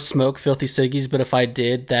never smoke filthy ciggies, but if I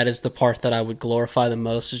did, that is the part that I would glorify the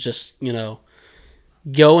most, is just,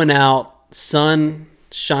 going out, sun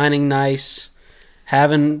shining nice,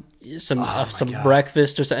 having some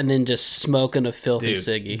breakfast or something, and then just smoking a filthy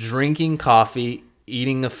ciggy. Drinking coffee,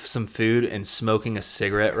 eating some food, and smoking a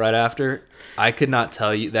cigarette right after. I could not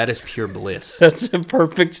tell you. That is pure bliss. That's a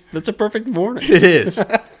perfect morning. It is.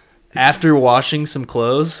 After washing some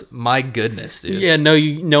clothes, my goodness, dude. Yeah,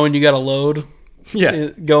 knowing you got a load. Yeah.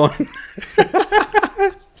 Going.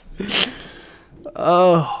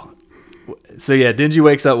 Oh. So yeah, Denji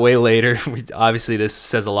wakes up way later. Obviously, this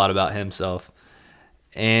says a lot about himself.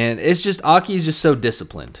 And it's just, Aki's just so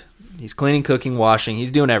disciplined. He's cleaning, cooking, washing.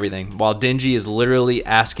 He's doing everything. While Denji is literally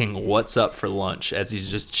asking what's up for lunch as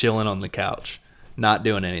he's just chilling on the couch, not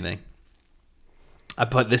doing anything.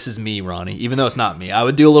 This is me, Ronnie. Even though it's not me. I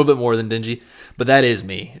would do a little bit more than Denji, but that is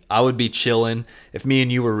me. I would be chilling. If me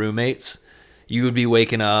and you were roommates, you would be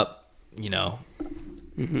waking up,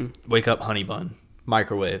 wake up, honey bun,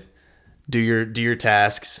 microwave, do your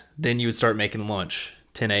tasks. Then you would start making lunch,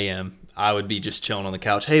 10 a.m. I would be just chilling on the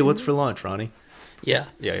couch. Hey, what's for lunch, Ronnie? Yeah.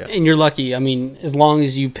 And you're lucky. I mean, as long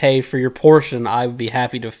as you pay for your portion, I would be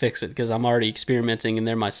happy to fix it because I'm already experimenting in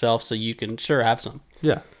there myself, so you can sure have some.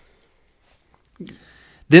 Yeah.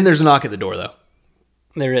 Then there's a knock at the door, though.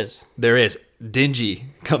 There is. Denji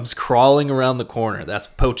comes crawling around the corner. That's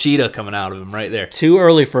Pochita coming out of him right there. Too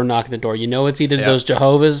early for a knock at the door. It's either those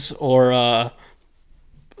Jehovah's or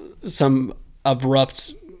some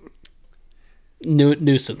abrupt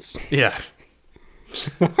nuisance. Yeah.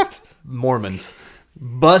 Mormons.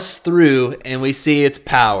 Bust through, and we see it's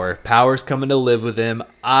Power. Power's coming to live with him.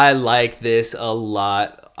 I like this a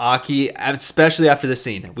lot. Aki, especially after the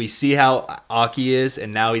scene, we see how Aki is,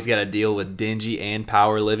 and now he's got to deal with Denji and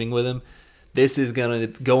Power living with him. This is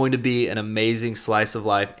going to be an amazing slice of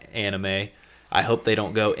life anime. I hope they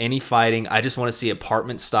don't go any fighting. I just want to see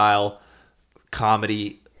apartment style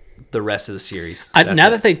comedy the rest of the series. Now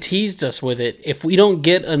that they teased us with it, if we don't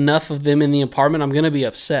get enough of them in the apartment, I'm going to be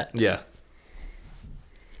upset. Yeah.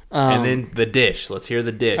 And then the dish. Let's hear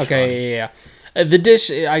the dish. Okay, yeah. The dish,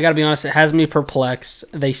 I gotta be honest, it has me perplexed.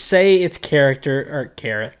 They say it's carrots,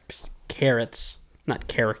 not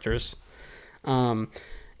characters.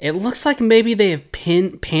 It looks like maybe they have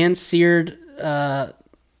pan-seared the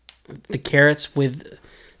carrots with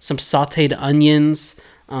some sauteed onions.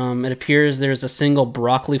 It appears there's a single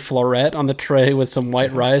broccoli floret on the tray with some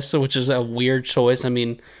white rice, which is a weird choice. I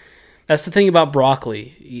mean, that's the thing about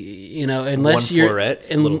broccoli, unless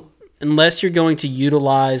unless you're going to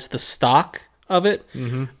utilize the stock of it,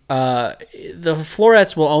 the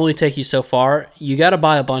florets will only take you so far. You got to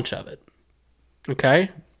buy a bunch of it. Okay.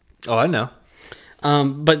 Oh, I know.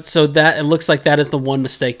 But so that it looks like that is the one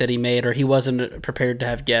mistake that he made, or he wasn't prepared to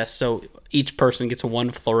have guests. So each person gets one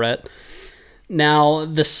floret. Now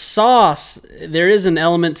the sauce, there is an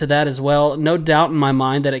element to that as well. No doubt in my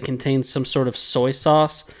mind that it contains some sort of soy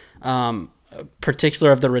sauce,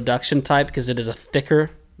 particular of the reduction type, because it is a thicker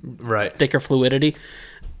fluidity.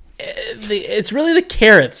 it's really the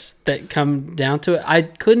carrots that come down to it. I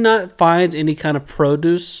could not find any kind of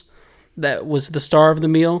produce that was the star of the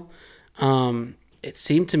meal. It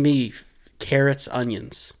seemed to me carrots,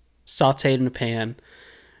 onions, sauteed in a pan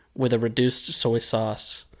with a reduced soy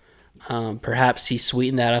sauce. Perhaps he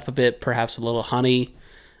sweetened that up a bit, perhaps a little honey.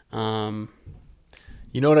 You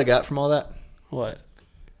know what I got from all that? What?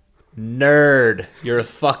 Nerd. You're a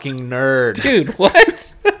fucking nerd. Dude,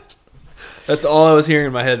 what? That's all I was hearing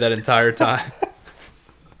in my head that entire time.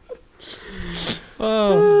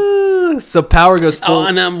 So Power goes full. Oh,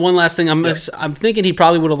 and one last thing. I'm thinking he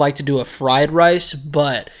probably would have liked to do a fried rice,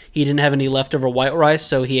 but he didn't have any leftover white rice,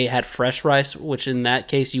 so he had fresh rice, which in that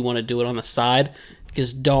case you want to do it on the side,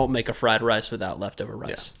 because don't make a fried rice without leftover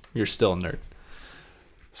rice. Yeah, you're still a nerd.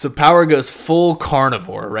 So Power goes full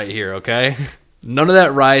carnivore right here, okay? None of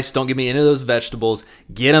that rice. Don't give me any of those vegetables.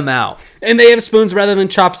 Get them out. And they have spoons rather than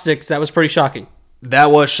chopsticks. That was pretty shocking. That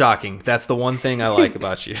was shocking. That's the one thing I like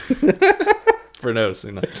about you. For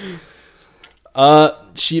noticing that.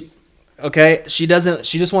 She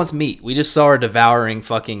just wants meat. We just saw her devouring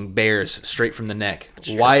fucking bears straight from the neck.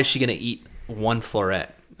 Why is she going to eat one floret?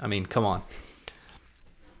 I mean, come on.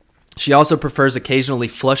 She also prefers occasionally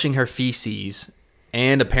flushing her feces,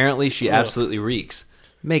 and apparently she absolutely reeks.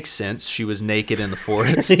 Makes sense. She was naked in the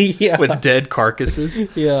forest with dead carcasses.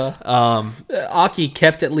 Yeah. Aki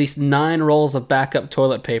kept at least 9 rolls of backup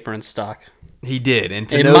toilet paper in stock. He did.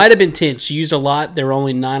 And it might have been 10. She used a lot. There were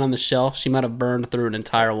only 9 on the shelf. She might have burned through an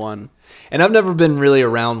entire one. And I've never been really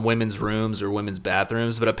around women's rooms or women's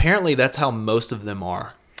bathrooms, but apparently that's how most of them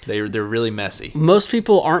are. They're really messy. Most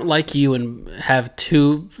people aren't like you and have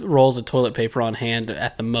 2 rolls of toilet paper on hand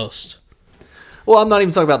at the most. Well, I'm not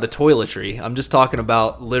even talking about the toiletry. I'm just talking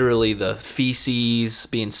about literally the feces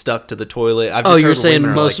being stuck to the toilet. You're saying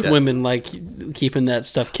most women like keeping that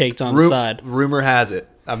stuff caked on the side. Rumor has it.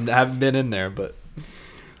 I haven't been in there, but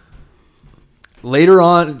later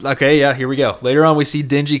on, okay, yeah, here we go. Later on, we see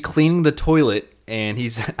Denji cleaning the toilet, and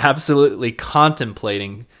he's absolutely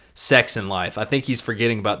contemplating sex in life. I think he's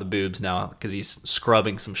forgetting about the boobs now because he's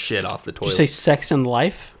scrubbing some shit off the toilet. Did you say sex in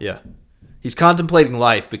life? Yeah. He's contemplating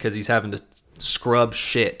life because he's having to scrub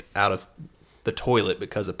shit out of the toilet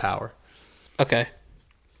because of Power. Okay.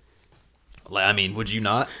 I mean, would you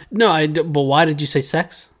not? No, but why did you say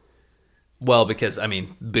sex? Well, because, I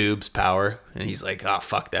mean, boobs, Power, and he's like, oh,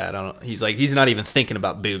 fuck that. He's not even thinking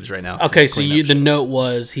about boobs right now. Okay, so the note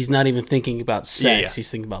was he's not even thinking about sex. Yeah. He's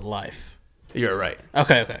thinking about life. You're right.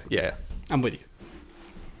 Okay. Yeah. I'm with you.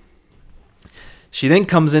 She then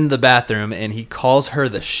comes into the bathroom, and he calls her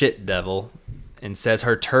the shit devil and says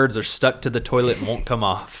her turds are stuck to the toilet and won't come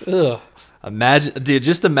off. Ugh.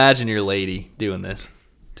 Just imagine your lady doing this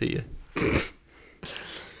to you.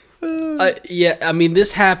 Yeah, I mean,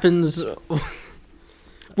 this happens.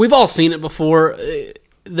 We've all seen it before.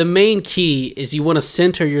 The main key is you want to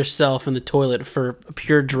center yourself in the toilet for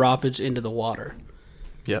pure droppage into the water.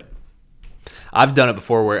 Yep. I've done it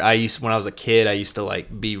before where when I was a kid, I used to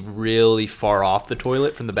like be really far off the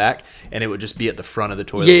toilet from the back, and it would just be at the front of the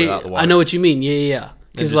toilet without the water. I know what you mean. Yeah.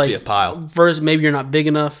 Because like, be a pile. First, maybe you're not big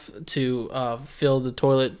enough to fill the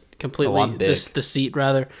toilet completely. Oh, I'm big. The seat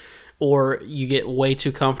rather, or you get way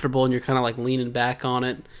too comfortable and you're kind of like leaning back on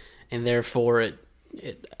it, and therefore it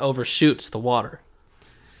overshoots the water.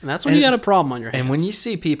 And that's when you got a problem on your hands. And when you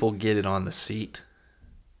see people get it on the seat,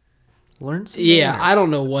 learn some manners. Yeah, I don't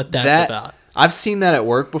know what that's about. I've seen that at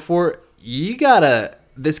work before. This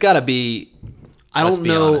gotta be. I don't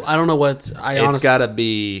know. Honest. I don't know what. It's gotta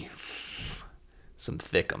be some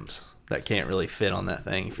thickums that can't really fit on that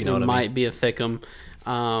thing. If you know what I mean. It might be a thickum.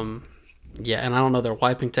 Yeah, and I don't know their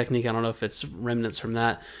wiping technique. I don't know if it's remnants from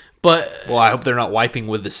that. But I hope they're not wiping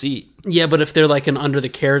with the seat. Yeah, but if they're like an under the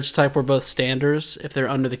carriage type, we're both standers. If they're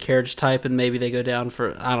under the carriage type, and maybe they go down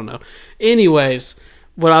for, I don't know. Anyways,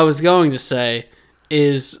 what I was going to say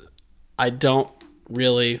is, I don't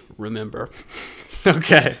really remember.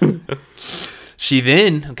 Okay. She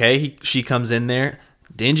comes in there.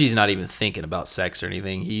 Denji's not even thinking about sex or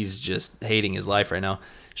anything. He's just hating his life right now.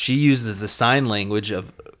 She uses the sign language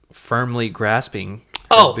of firmly grasping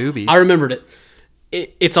her boobies. I remembered it.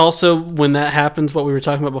 It's also, when that happens, what we were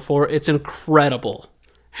talking about before, it's incredible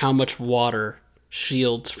how much water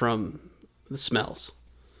shields from the smells.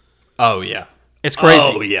 Oh, yeah. It's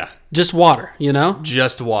crazy. Oh, yeah. Just water, you know?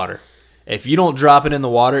 Just water. If you don't drop it in the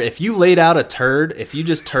water, if you laid out a turd, if you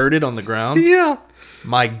just turded on the ground, yeah,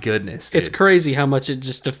 my goodness, dude. It's crazy how much it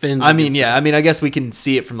just defends. I mean, yeah, I guess we can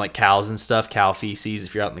see it from like cows and stuff, cow feces.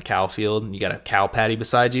 If you're out in the cow field and you got a cow patty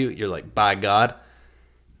beside you, you're like, by God.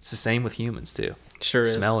 It's the same with humans too. Sure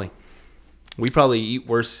is. Smelly. We probably eat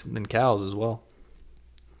worse than cows as well.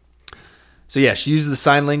 So yeah, she uses the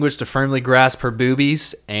sign language to firmly grasp her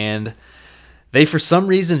boobies, and they for some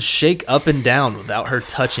reason shake up and down without her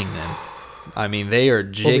touching them. I mean, they are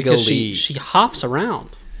jiggly. Well, because she hops around.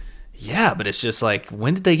 Yeah, but it's just like,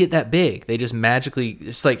 when did they get that big? They just magically,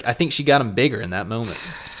 it's like, I think she got them bigger in that moment.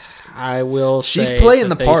 I will She's say playing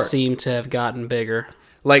that the part. They seem to have gotten bigger.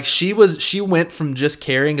 Like, she went from just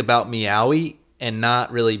caring about Meowie and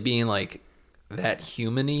not really being like that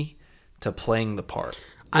human-y to playing the part.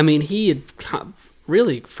 I mean, he had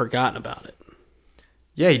really forgotten about it.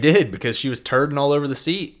 Yeah, he did, because she was turding all over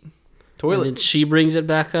the toilet. And then she brings it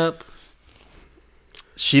back up.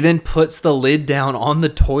 She then puts the lid down on the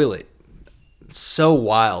toilet. It's so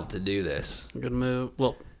wild to do this. Good move.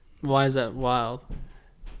 Well, why is that wild?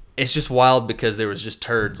 It's just wild because there was just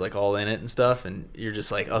turds like all in it and stuff, and you're just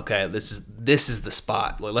like, okay, this is the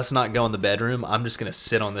spot. Like, let's not go in the bedroom. I'm just gonna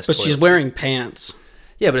sit on this. But she's wearing pants.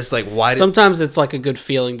 Yeah, but it's like, why? Sometimes it's like a good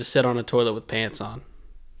feeling to sit on a toilet with pants on.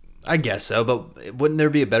 I guess so, but wouldn't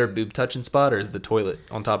there be a better boob touching spot, or is the toilet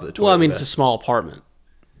on top of the toilet? Well, I mean, it's a small apartment.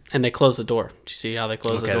 And they close the door. Did you see how they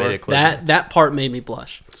close the door? That part made me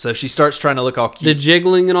blush. So she starts trying to look all cute. The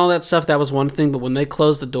jiggling and all that stuff, that was one thing. But when they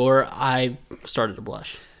closed the door, I started to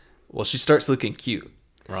blush. Well, she starts looking cute,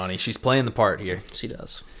 Ronnie. She's playing the part here. She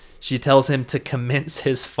does. She tells him to commence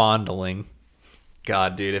his fondling.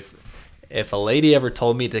 God, dude, if a lady ever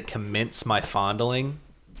told me to commence my fondling,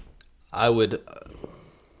 I would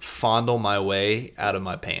fondle my way out of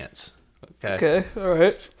my pants. Okay, all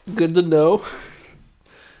right. Good to know.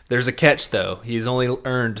 There's a catch, though. He's only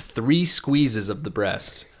earned 3 squeezes of the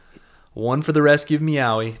breast. 1 for the rescue of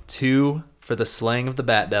Meowie, 2 for the slaying of the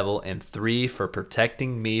Bat Devil, and 3 for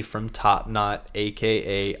protecting me from Top Knot,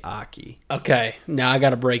 a.k.a. Aki. Okay, now I got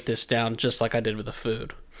to break this down just like I did with the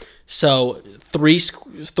food. So,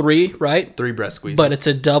 3, right? 3 breast squeezes. But it's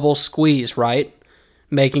a double squeeze, right?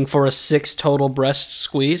 Making for a 6 total breast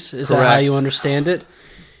squeeze. Is Correct. That how you understand it?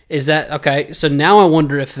 Is that okay? So now I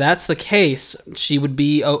wonder if that's the case, would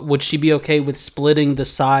she be okay with splitting the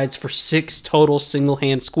sides for 6 total single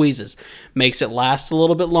hand squeezes? Makes it last a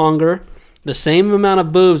little bit longer. The same amount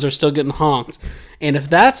of boobs are still getting honked. And if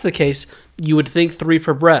that's the case, you would think 3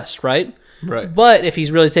 per breast, right? Right. But if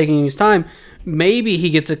he's really taking his time, maybe he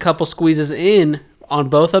gets a couple squeezes in on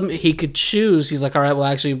both of them. He could choose. He's like, all right, well,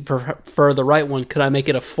 I actually prefer the right one. Could I make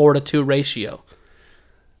it a 4-to-2 ratio?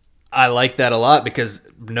 I like that a lot because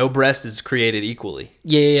no breast is created equally.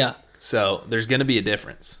 Yeah. So there's going to be a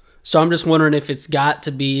difference. So I'm just wondering if it's got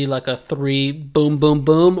to be like a 3 boom, boom,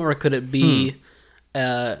 boom, or could it be,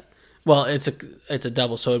 well, it's a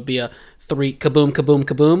double, so it'd be a 3 kaboom, kaboom,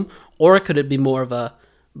 kaboom, or could it be more of a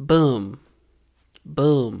boom,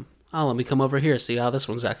 boom. Oh, let me come over here, see how this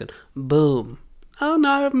one's acting. Boom. Oh,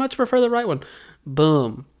 no, I much prefer the right one.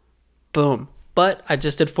 Boom, boom. But I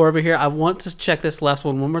just did 4 over here. I want to check this left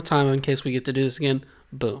one more time in case we get to do this again.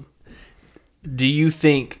 Boom. Do you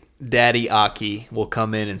think Daddy Aki will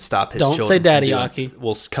come in and stop his children? Don't say Daddy Aki.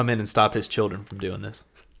 Will come in and stop his children from doing this.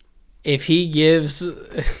 If he gives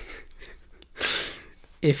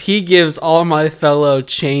all my fellow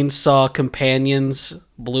chainsaw companions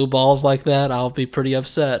blue balls like that, I'll be pretty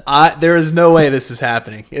upset. There is no way this is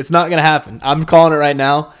happening. It's not going to happen. I'm calling it right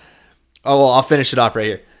now. Oh, well, I'll finish it off right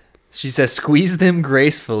here. She says, squeeze them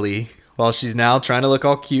gracefully while she's now trying to look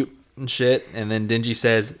all cute and shit. And then Dingy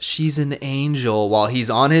says, she's an angel while he's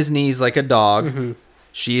on his knees like a dog. Mm-hmm.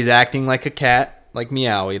 She's acting like a cat, like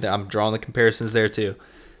Meowie. I'm drawing the comparisons there too.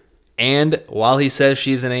 And while he says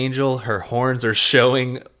she's an angel, her horns are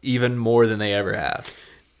showing even more than they ever have.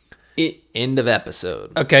 End of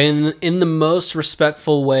episode. Okay, in the most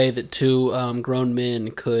respectful way that 2 grown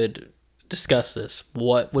men could discuss this,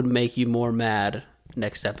 what would make you more mad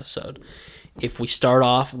next episode? If we start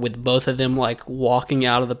off with both of them like walking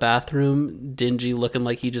out of the bathroom, Dingy looking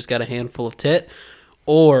like he just got a handful of tit,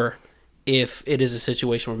 or if it is a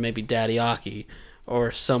situation where maybe Daddy Aki or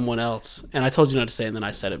someone else, and I told you not to say it and then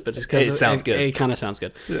I said it, but it's because it sounds good. It kind of sounds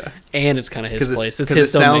good. Yeah. And it's kind of his place. It's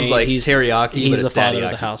his domain. Sounds like teriyaki, he's but the it's father Daddy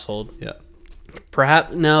of the Aki. household. Yeah.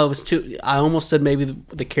 Perhaps, no, it was too, I almost said maybe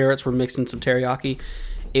the carrots were mixed in some teriyaki.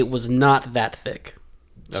 It was not that thick.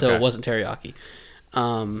 So Okay. It wasn't teriyaki.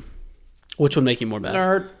 Which would make you more mad?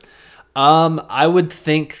 Nerd. I would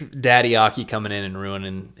think Daddy Aki coming in and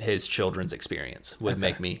ruining his children's experience would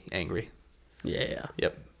make me angry. Yeah.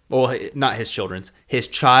 Yep. Well, not his children's. His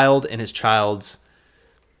child and his child's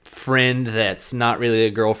friend that's not really a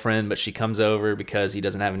girlfriend, but she comes over because he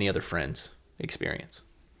doesn't have any other friends experience.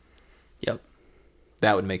 Yep.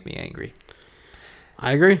 That would make me angry.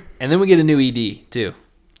 I agree. And then we get a new ED, too.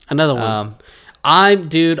 Another one.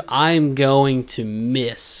 I'm going to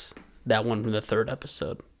miss that one from the 3rd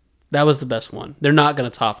episode. That was the best one. They're not going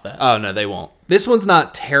to top that. Oh, no, they won't. This one's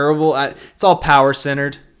not terrible. It's all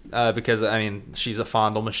power-centered because, I mean, she's a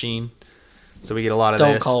fondle machine. So we get a lot of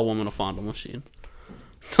Don't this. call a woman a fondle machine.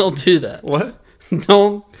 Don't do that. What?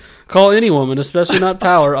 Don't call any woman, especially not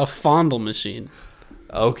Power, a fondle machine.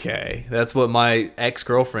 Okay. That's what my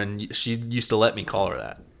ex-girlfriend, she used to let me call her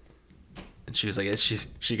that. And she was like,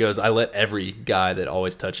 she goes, I let every guy that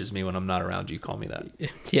always touches me when I'm not around you call me that.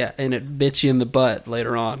 Yeah, and it bit you in the butt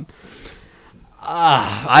later on.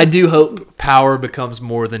 I do hope Power becomes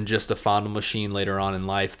more than just a fondle machine later on in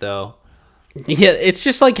life, though. Yeah, it's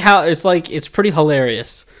just like it's pretty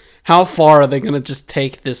hilarious. How far are they going to just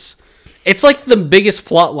take this? It's like the biggest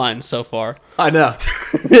plot line so far. I know.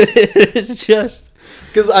 It's just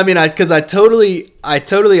because I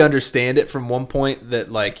totally understand it from one point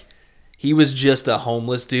that like he was just a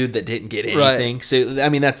homeless dude that didn't get anything. Right. So I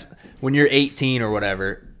mean that's when you're 18 or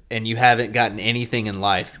whatever and you haven't gotten anything in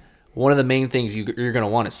life. One of the main things you're going to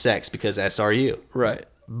want is sex because SRU. Right.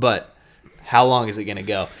 But how long is it going to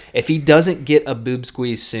go? If he doesn't get a boob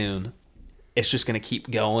squeeze soon, it's just going to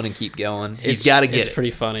keep going and keep going. He's got to get it. It's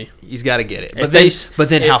pretty funny. He's got to get it. But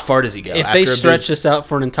then how far does he go? If they stretch this out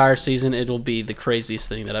for an entire season, it'll be the craziest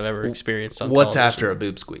thing that I've ever experienced on What's television. after a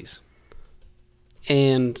boob squeeze?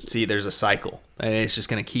 And see, there's a cycle. And it's just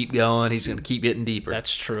going to keep going. He's going to keep getting deeper.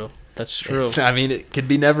 That's true. It could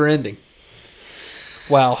be never ending.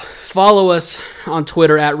 Wow. Follow us on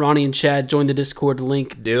Twitter at Ronnie and Chad. Join the Discord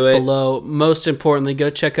link below. Most importantly, go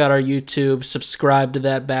check out our YouTube. Subscribe to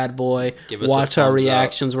that bad boy. Watch our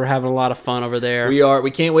reactions. We're having a lot of fun over there.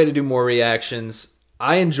 We can't wait to do more reactions.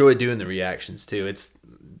 I enjoy doing the reactions too. It's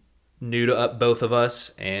new to both of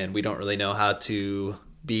us, and we don't really know how to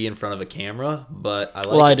be in front of a camera, but I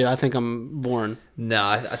like I do. I think I'm born.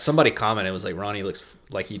 No, somebody commented, it was like, Ronnie looks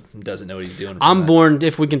like he doesn't know what he's doing. I'm born,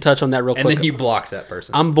 if we can touch on that real quick. And then you blocked that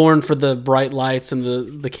person. I'm born for the bright lights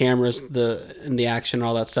and the cameras, and the action and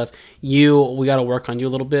all that stuff. We got to work on you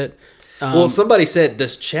a little bit. Well, somebody said,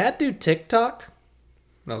 does Chad do TikTok?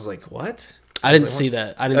 And I was like, what? I didn't see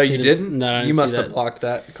that. I didn't see you didn't? No, I didn't you see must that. have blocked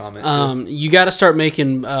that comment too. You got to start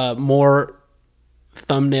making more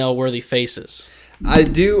thumbnail-worthy faces. I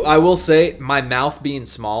do. I will say my mouth being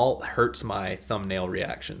small hurts my thumbnail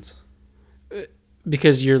reactions.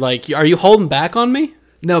 Because you're like, are you holding back on me?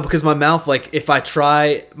 No, because my mouth, like, if I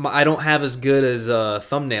try, I don't have as good as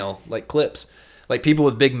thumbnail, like, clips. Like, people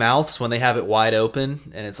with big mouths, when they have it wide open,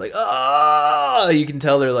 and it's like, you can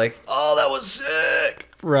tell they're like, oh, that was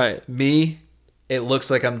sick. Right. Me, it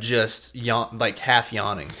looks like I'm just, half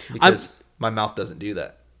yawning, because my mouth doesn't do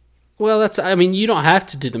that. Well, you don't have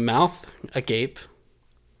to do the mouth agape.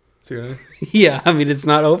 See what I mean? Yeah, it's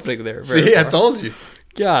not opening there. See, I told you.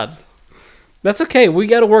 God. That's okay. We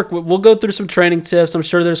got to work. We'll go through some training tips. I'm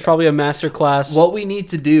sure there's probably a master class. What we need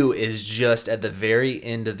to do is just at the very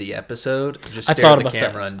end of the episode, just stare at the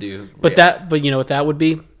camera and do. But you know what that would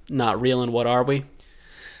be? Not real and what are we?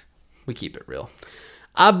 We keep it real.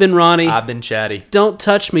 I've been Ronnie. I've been Chatty. Don't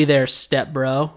touch me there, step bro.